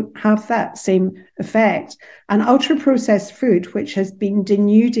carbohydrates, don't have that same effect. And ultra processed food, which has been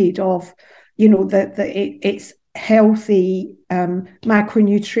denuded of it's healthy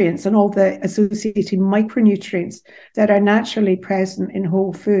macronutrients and all the associated micronutrients that are naturally present in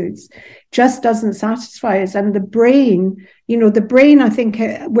whole foods, just doesn't satisfy us. And the brain, I think,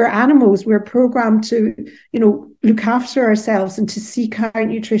 we're animals, we're programmed to look after ourselves and to seek out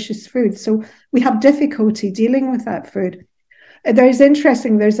nutritious food, so we have difficulty dealing with that food. There's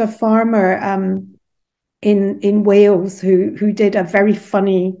a farmer in Wales who did a very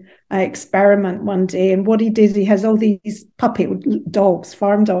funny experiment one day. And what he did, he has all these puppy dogs,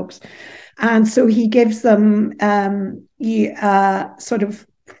 farm dogs, and so he gives them sort of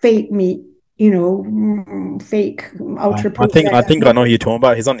fake meat, fake ultra I processed think I know who you're talking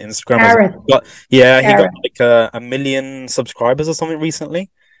about. He's on Instagram as carrot, well. But yeah, he got carrot. like a million subscribers or something recently.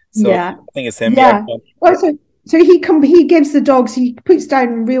 So Yeah, I think it's him. Yeah. yeah. Well, so he gives the dogs. He puts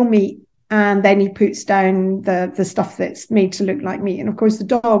down real meat, and then he puts down the stuff that's made to look like meat. And of course, the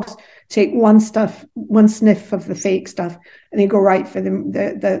dogs take one sniff of the fake stuff, and they go right for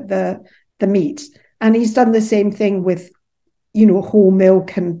the meat. And he's done the same thing with whole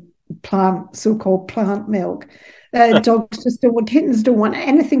milk and so-called plant milk. Dogs just don't want, kittens don't want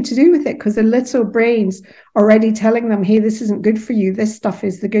anything to do with it, because their little brains are already telling them, hey, this isn't good for you. This stuff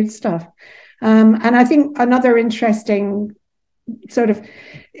is the good stuff. And I think another interesting sort of,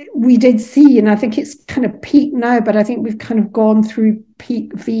 we did see, and I think it's kind of peak now, but I think we've kind of gone through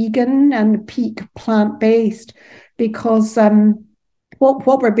peak vegan and peak plant-based, because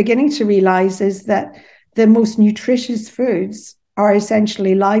what we're beginning to realize is that the most nutritious foods are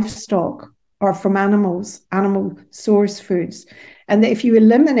essentially livestock or from animal source foods. And that if you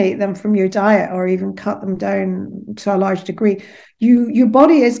eliminate them from your diet, or even cut them down to a large degree, your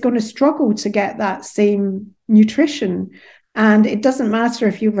body is going to struggle to get that same nutrition. And it doesn't matter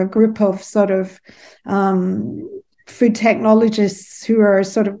if you have a group of sort of food technologists who are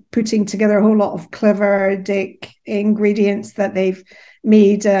sort of putting together a whole lot of clever dick ingredients that they've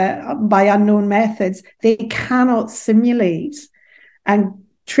made by unknown methods. They cannot simulate and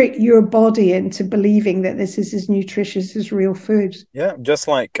trick your body into believing that this is as nutritious as real food. Yeah, just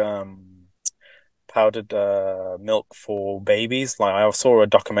like powdered milk for babies. Like I saw a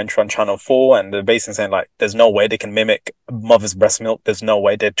documentary on Channel 4, and they're basically saying like there's no way they can mimic mother's breast milk. There's no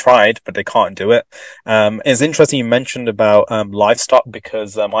way. They tried, but they can't do it. It's interesting you mentioned about livestock,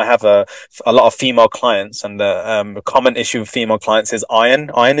 because I have a lot of female clients, and the common issue with female clients is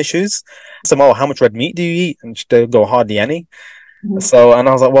iron issues. So, oh, how much red meat do you eat? And they go hardly any. Mhm. So, and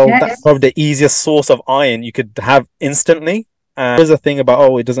I was like, well, that's Yes. probably the easiest source of iron you could have instantly. And there's a thing about,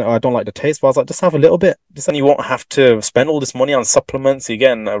 oh, it doesn't, I don't like the taste. But I was like, just have a little bit. Just then you won't have to spend all this money on supplements. You're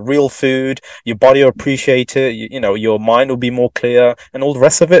getting real food. Your body will appreciate it. Your mind will be more clear and all the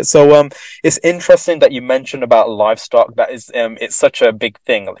rest of it. So, it's interesting that you mentioned about livestock. That is, it's such a big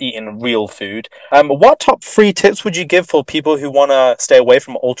thing, eating real food. What top three tips would you give for people who want to stay away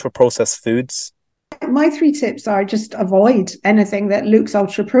from ultra processed foods? My three tips are just avoid anything that looks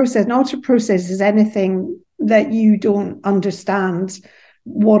ultra processed. And ultra processed is anything that you don't understand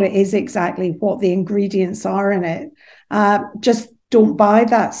what it is exactly, what the ingredients are in it. Just don't buy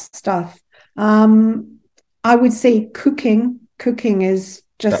that stuff. I would say cooking is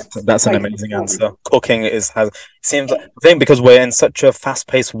just That's an quite amazing important. answer. Cooking is has seems I think because we're in such a fast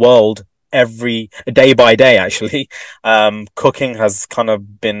paced world. every day by day, actually. Cooking has kind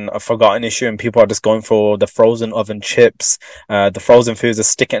of been a forgotten issue, and people are just going for the frozen oven chips, the frozen foods,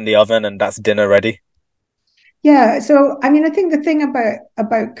 just stick it in the oven, and that's dinner ready. Yeah, so I mean, I think the thing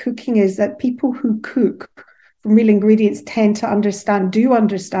about cooking is that people who cook from real ingredients tend to do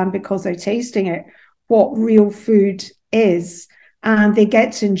understand because they're tasting it, what real food is, and they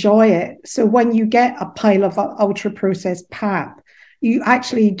get to enjoy it. So when you get a pile of ultra processed pap, you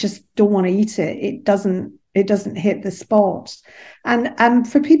actually just don't want to eat it. It doesn't hit the spot. And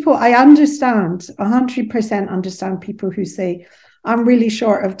for people, I understand 100% understand people who say, I'm really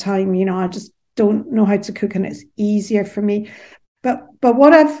short of time, I just don't know how to cook and it's easier for me. But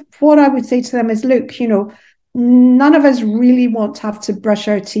what I would say to them is, look, none of us really want to have to brush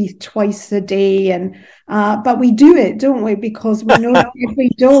our teeth twice a day, and but we do it, don't we? Because we know that if we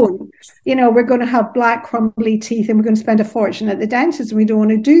don't, we're going to have black crumbly teeth and we're going to spend a fortune at the dentist, and we don't want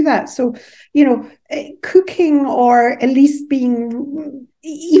to do that. So, cooking, or at least being,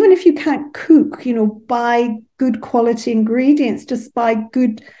 even if you can't cook, buy good quality ingredients, just buy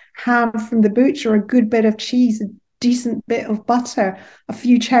good ham from the butcher, a good bit of cheese, a decent bit of butter, a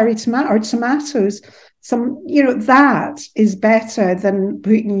few cherry tomatoes, that is better than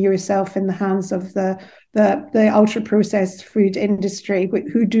putting yourself in the hands of the ultra processed food industry,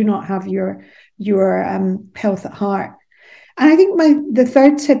 who do not have your health at heart. And I think the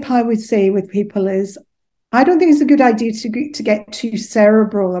third tip I would say with people is, I don't think it's a good idea to get too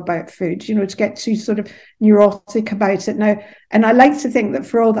cerebral about food, to get too sort of neurotic about it now. And I like to think that,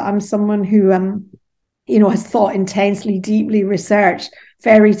 for all that I'm someone who has thought intensely, deeply researched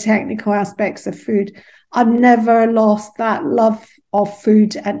very technical aspects of food, I've never lost that love of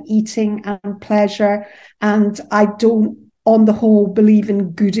food and eating and pleasure. And I don't, on the whole, believe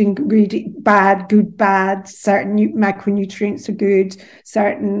in good ingredient, bad, good, bad. Certain macronutrients are good,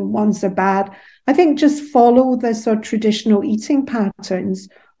 certain ones are bad. I think just follow the sort of traditional eating patterns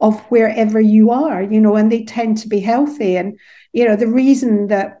of wherever you are, and they tend to be healthy. And the reason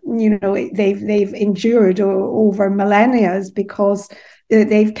that they've endured over millennia is because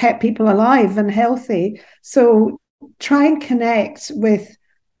they've kept people alive and healthy. So try and connect with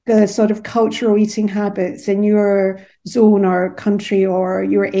the sort of cultural eating habits in your zone or country or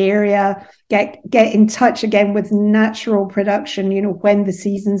your area. Get in touch again with natural production, when the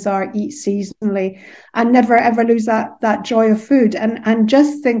seasons are, eat seasonally, and never ever lose that joy of food. And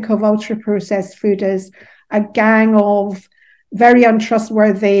just think of ultra processed food as a gang of very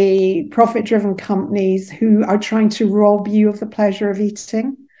untrustworthy, profit-driven companies who are trying to rob you of the pleasure of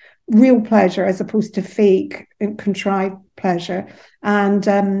eating, real pleasure, as opposed to fake and contrived pleasure. And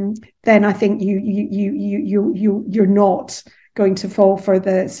then I think you're not going to fall for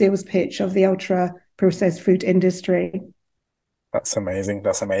the sales pitch of the ultra processed food industry. That's amazing.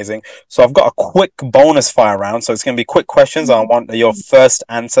 That's amazing. So I've got a quick bonus fire round. So it's going to be quick questions. I want your first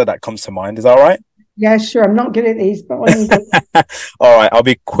answer that comes to mind. Is that all right? Yeah, sure. I'm not good at these, but when you go. All right. I'll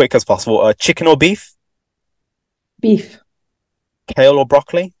be quick as possible. Chicken or beef? Beef. Kale or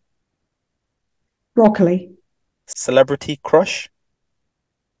broccoli? Broccoli. Celebrity crush?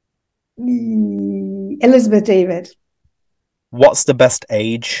 Elizabeth David. What's the best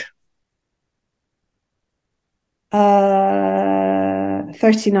age?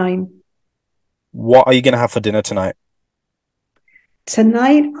 39. What are you going to have for dinner tonight?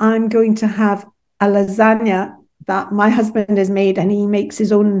 Tonight, I'm going to have a lasagna that my husband has made, and he makes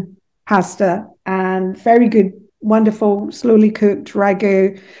his own pasta, and very good, wonderful, slowly cooked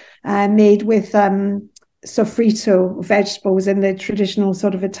ragu, made with sofrito vegetables in the traditional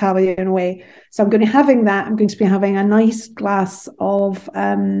sort of Italian way. So I'm going to be having that. I'm going to be having a nice glass of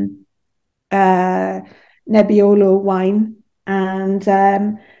Nebbiolo wine,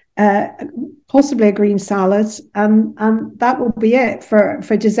 and possibly a green salad, and that will be it for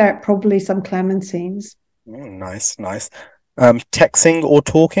dessert. Probably some clementines. Nice, nice. Texting or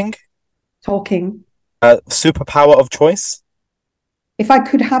talking? Talking. Superpower of choice? If I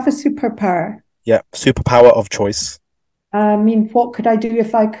could have a superpower, Yeah, superpower of choice. I mean, what could I do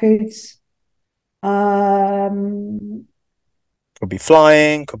if I could? Um, Could be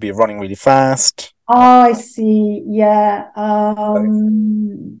flying, could be running really fast. I see. Yeah.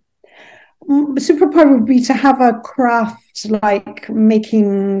 Superpower would be to have a craft like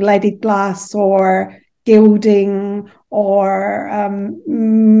making leaded glass or gilding or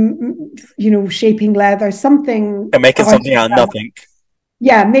shaping leather, something And making something out of artisan. nothing.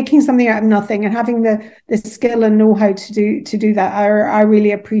 Yeah, making something out of nothing and having the skill and know how to do that. I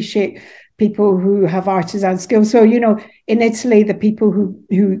really appreciate people who have artisan skills. So, in Italy, the people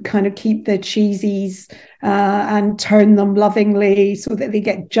who kind of keep the cheesies and turn them lovingly so that they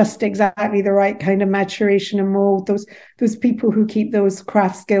get just exactly the right kind of maturation and mold. Those people who keep those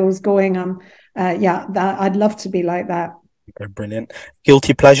craft skills going. I'd love to be like that. Okay, brilliant.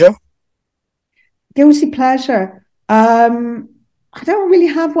 Guilty pleasure? Guilty pleasure. I don't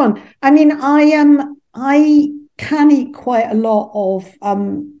really have one. I mean, I can eat quite a lot of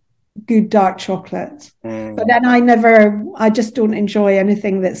good dark chocolate, but Mm, then I just don't enjoy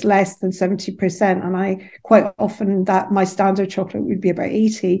anything that's less than 70%. And I quite often that my standard chocolate would be about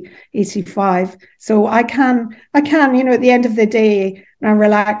 80, 85. So at the end of the day, when I'm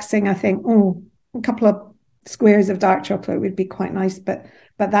relaxing, I think, oh, a couple of squares of dark chocolate would be quite nice, but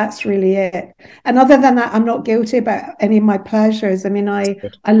that's really it. And other than that, I'm not guilty about any of my pleasures. I mean,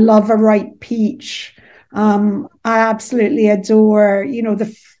 good. I love a ripe peach. I absolutely adore,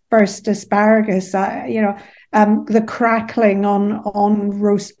 the first asparagus. The crackling on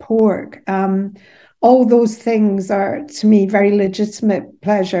roast pork. All those things are to me very legitimate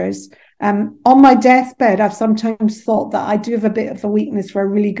pleasures. On my deathbed, I've sometimes thought that I do have a bit of a weakness for a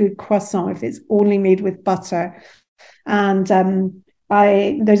really good croissant if it's only made with butter. And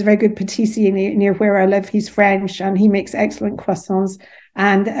there's a very good patissier near where I live. He's French and he makes excellent croissants.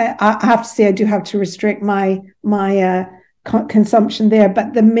 And I have to say, I do have to restrict my consumption there.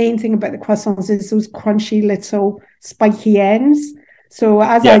 But the main thing about the croissants is those crunchy little spiky ends. So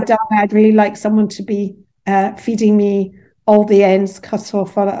as I Yeah, die, I'd really like someone to be feeding me all the ends cut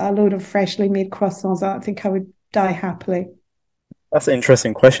off a load of freshly made croissants. I think I would die happily. that's an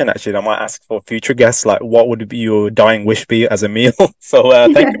interesting question, actually. I might ask for future guests, like, what would be your dying wish be as a meal? So,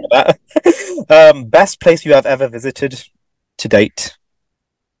 thank you for that. Best place you have ever visited to date?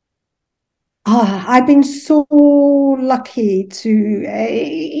 I've been so lucky to,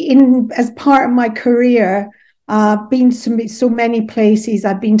 in as part of my career, been to so many places.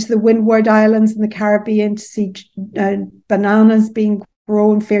 I've been to the Windward Islands in the Caribbean to see bananas being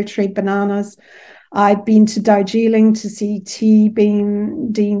grown, fair trade bananas. I've been to Darjeeling to see tea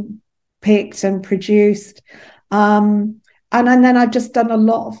being picked and produced. And then I've just done a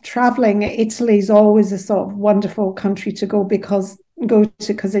lot of traveling. Italy is always a sort of wonderful country to go to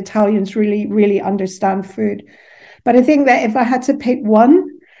because Italians really, really understand food. But I think that if I had to pick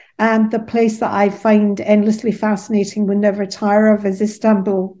one, the place that I find endlessly fascinating, would never tire of, is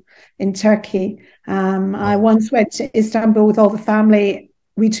Istanbul in Turkey. I Oh, once went to Istanbul with all the family.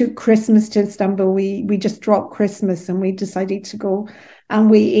 We took Christmas to Istanbul. We just dropped Christmas and we decided to go, and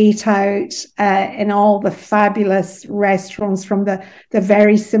we ate out in all the fabulous restaurants, from the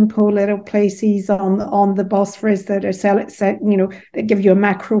very simple little places on the Bosphorus that are that give you a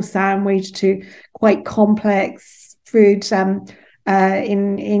mackerel sandwich, to quite complex food.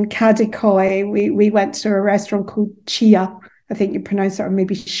 In Kadikoy, we went to a restaurant called Chia. I think you pronounce it, or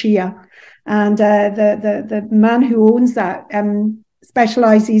maybe Shia. And the man who owns that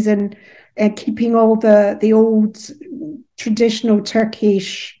specializes in keeping all the old traditional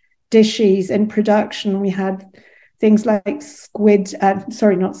Turkish dishes in production. We had things like squid,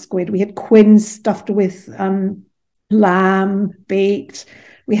 sorry, not squid. We had quins stuffed with lamb baked.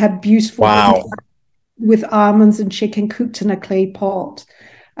 We had beautiful wow. with almonds and chicken cooked in a clay pot.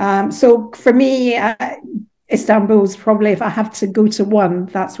 So for me, Istanbul's probably, if I have to go to one,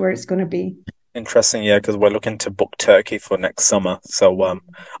 that's where it's going to be. Interesting, yeah, because we're looking to book Turkey for next summer. So,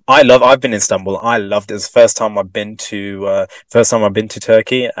 I've been in Istanbul. I loved it. It's the first time I've been to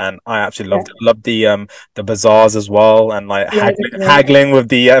Turkey, and I absolutely Yeah, loved it. Loved the bazaars as well, and like yeah, haggling with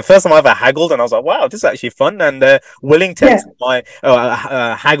the first time I ever haggled, and I was like, wow, this is actually fun, and willing to yeah. accept my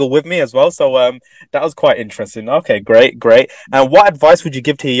haggle with me as well. So, that was quite interesting. Okay, great, great. And what advice would you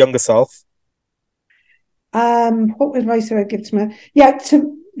give to your younger self? What advice would I give to my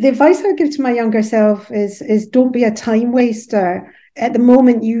to the advice I would give to my younger self is don't be a time waster. At the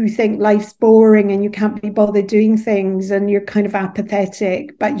moment you think life's boring and you can't be bothered doing things and you're kind of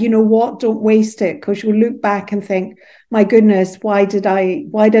apathetic, but you know what? Don't waste it, because you'll look back and think, my goodness, why did I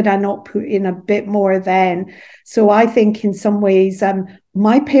not put in a bit more then? So I think in some ways,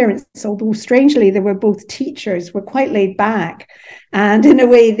 my parents, although strangely they were both teachers, were quite laid back. And in a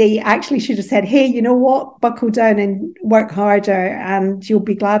way, they actually should have said, hey, you know what? Buckle down and work harder and you'll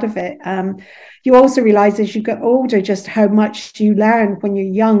be glad of it. You also realize as you get older just how much you learn when you're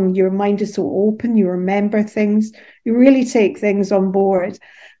young. Your mind is so open, you remember things, you really take things on board.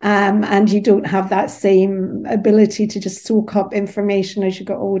 And you don't have that same ability to just soak up information as you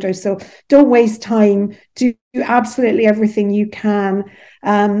get older. So don't waste time. Do absolutely everything you can.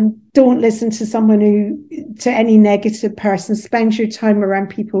 Don't listen to any negative person. Spend your time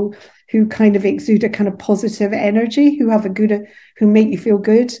around people who kind of exude a kind of positive energy, who have a good, who make you feel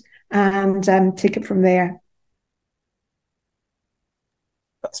good, and take it from there.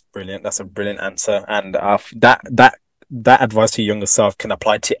 That's brilliant. That's a brilliant answer, and that advice to your younger self can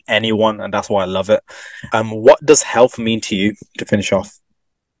apply to anyone, and that's why I love it. What does health mean to you? To finish off.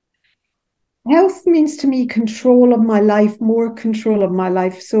 Health means to me control of my life, more control of my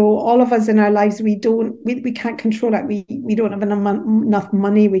life. So all of us in our lives, we can't control it. We don't have enough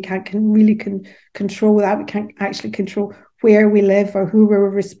money. We can't control that. We can't actually control where we live or who we're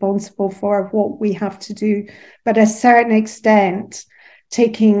responsible for, what we have to do. But a certain extent,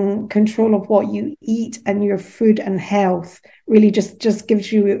 taking control of what you eat and your food and health really just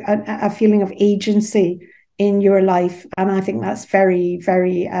gives you a feeling of agency in your life. And I think that's very,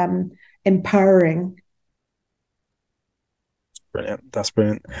 very empowering. Brilliant. That's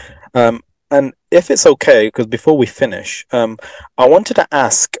brilliant. Um, and if it's okay, because before we finish, I wanted to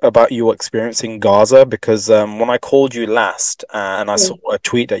ask about your experience in Gaza because when I called you last and I saw a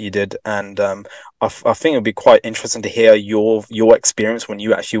tweet that you did, and I think it'd be quite interesting to hear your experience when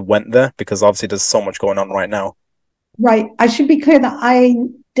you actually went there because obviously there's so much going on right now. Right. I should be clear that I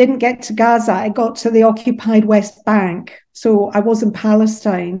didn't get to Gaza. I got to the occupied West Bank. So I was in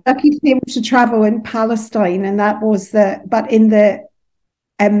Palestine. Lucky to be able to travel in Palestine, and that was but in the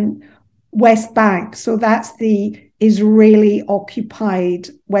um, West Bank. So that's the Israeli occupied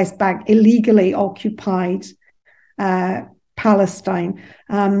West Bank, illegally occupied uh, Palestine.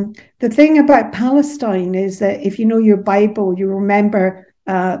 The thing about Palestine is that if you know your Bible, you remember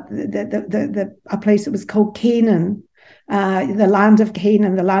a place that was called Canaan, the land of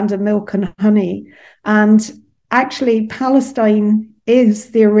Canaan, the land of milk and honey. And actually, Palestine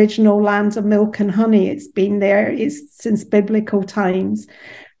is the original land of milk and honey. It's been there since biblical times.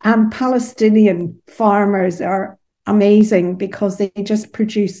 And Palestinian farmers are amazing because they just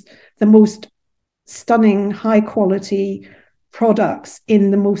produce the most stunning, high quality products in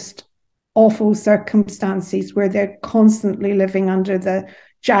the most awful circumstances where they're constantly living under the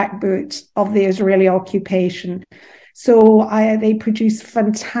jackboot of the Israeli occupation. So they produce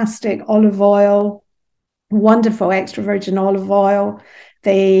fantastic olive oil, wonderful extra virgin olive oil.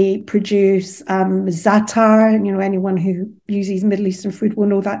 They produce za'atar. You know, anyone who uses Middle Eastern food will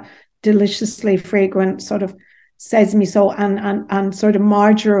know that deliciously fragrant sort of sesame salt and sort of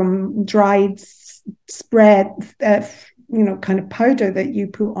marjoram dried spread, kind of powder that you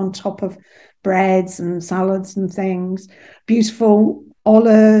put on top of breads and salads and things. Beautiful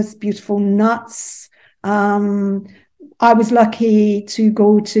olives, beautiful nuts. I was lucky to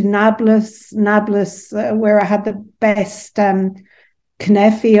go to Nablus, where I had the best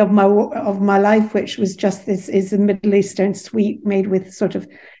knefe of my life, which was just this is a Middle Eastern sweet made with sort of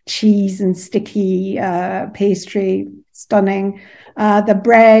cheese and sticky pastry, stunning. The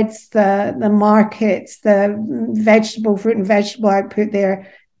breads, the markets, the fruit and vegetable output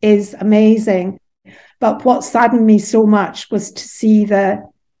there is amazing. But what saddened me so much was to see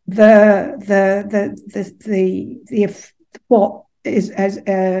what is as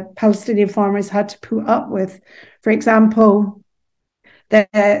Palestinian farmers had to put up with. For example,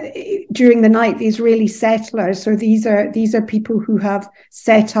 during the night, the Israeli settlers, so these are people who have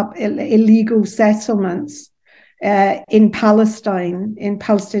set up illegal settlements in Palestine, in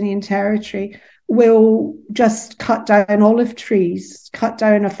Palestinian territory, will just cut down olive trees, cut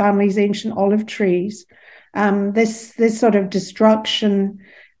down a family's ancient olive trees. This sort of destruction,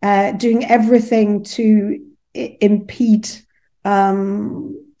 doing everything to impede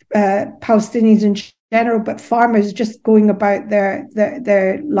Palestinians in general, but farmers just going about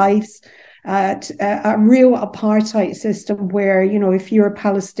their lives. A real apartheid system where, you know, if you're a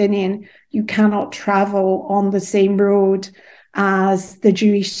Palestinian, you cannot travel on the same road as the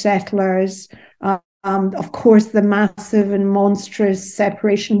Jewish settlers. Of course, the massive and monstrous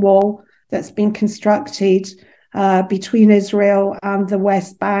separation wall that's been constructed between Israel and the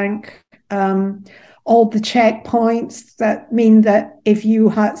West Bank. All the checkpoints that mean that if you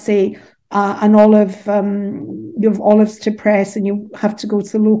had, say, an olive, you have olives to press and you have to go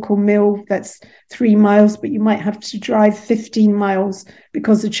to the local mill that's 3 miles, but you might have to drive 15 miles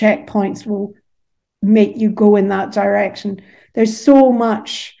because the checkpoints will make you go in that direction. There's so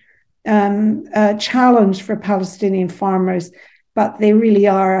much challenge for Palestinian farmers, but they really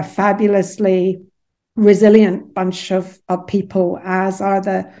are a fabulously resilient bunch of people, as are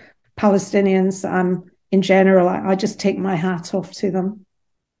the Palestinians in general. I just take my hat off to them.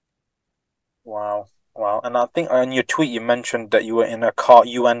 Wow. Wow. And I think in your tweet you mentioned that you were in a car,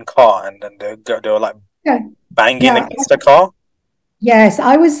 UN car, and then they were like Yeah, banging yeah. against the car. Yes,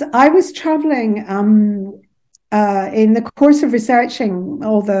 I was traveling. in the course of researching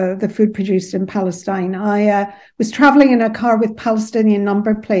all the food produced in Palestine, I was traveling in a car with Palestinian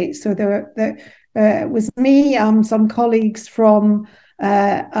number plates. So it was me, some colleagues from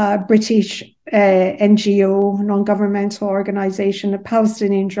a British NGO, non-governmental organization, a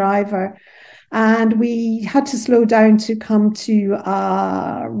Palestinian driver, and we had to slow down to come to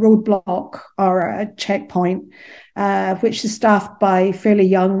a roadblock or a checkpoint, which is staffed by fairly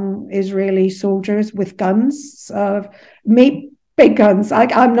young Israeli soldiers with guns, big guns.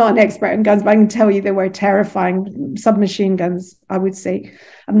 I'm not an expert in guns, but I can tell you they were terrifying. Submachine guns, I would say.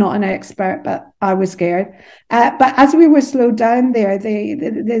 I'm not an expert, but I was scared. But as we were slowed down there,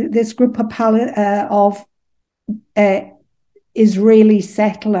 this group of Israeli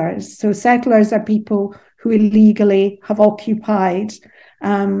settlers. So settlers are people who illegally have occupied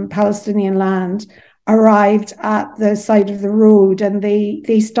Palestinian land, arrived at the side of the road, and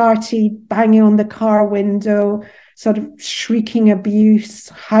they started banging on the car window, sort of shrieking abuse,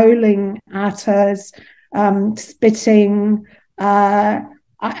 howling at us, spitting.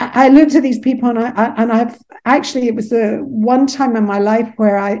 I looked at these people, and I've actually, it was the one time in my life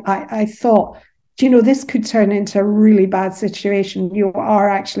where I thought, do you know, this could turn into a really bad situation. You are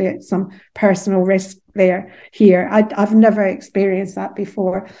actually at some personal risk here. I've never experienced that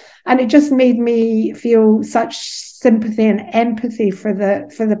before, and it just made me feel such sympathy and empathy for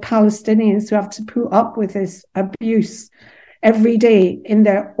the Palestinians who have to put up with this abuse every day in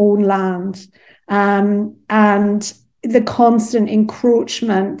their own land, and the constant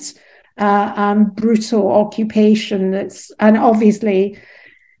encroachment and brutal occupation. And obviously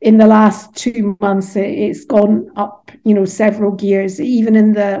in the last 2 months, it's gone up, several gears, even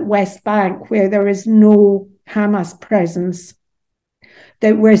in the West Bank, where there is no Hamas presence,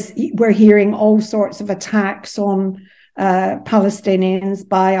 that we're hearing all sorts of attacks on Palestinians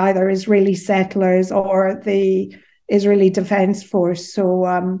by either Israeli settlers or the Israeli Defense Force. So,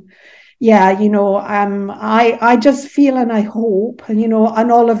 I just feel and I hope,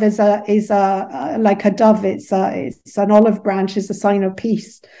 an olive is like a dove. It's an olive branch is a sign of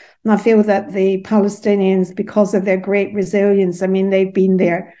peace, and I feel that the Palestinians, because of their great resilience, I mean, they've been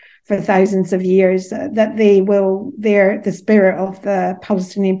there for thousands of years, that the spirit of the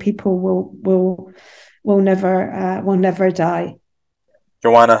Palestinian people will never die.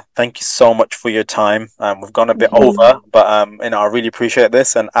 Joanna, thank you so much for your time. We've gone a bit Thank over, you. but I really appreciate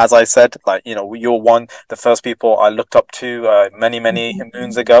this. And as I said, you're the first people I looked up to many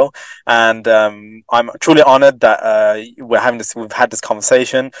moons ago, and I'm truly honored that we've had this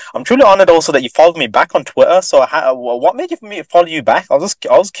conversation. I'm truly honored also that you followed me back on Twitter. So, what made me follow you back? I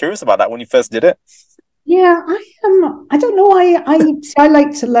was curious about that when you first did it. Yeah, I am. I don't know. I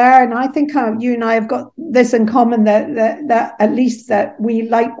like to learn. I think you and I have got this in common, that at least that we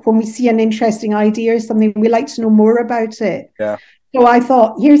like, when we see an interesting idea or something, we like to know more about it. Yeah. So I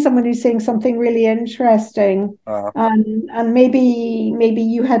thought, here's someone who's saying something really interesting, Uh, and maybe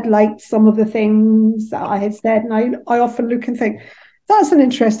you had liked some of the things that I had said, and I often look and think that's an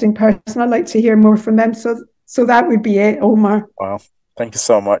interesting person. I'd like to hear more from them. So that would be it, Omar. wow. Thank you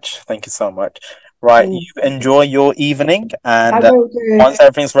so much. Thank you so much. Right, you Mm. enjoy your evening, I and will do. once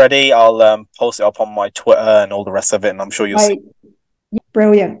everything's ready, I'll post it up on my Twitter and all the rest of it, and I'm sure you'll see. Right.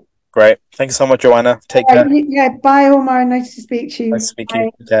 Brilliant. Great. Thank you so much, Joanna. Take All care. right. Yeah. Bye, Omar. Nice to speak to Nice to you. speak to you.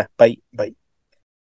 Bye. Take care. Bye. Bye.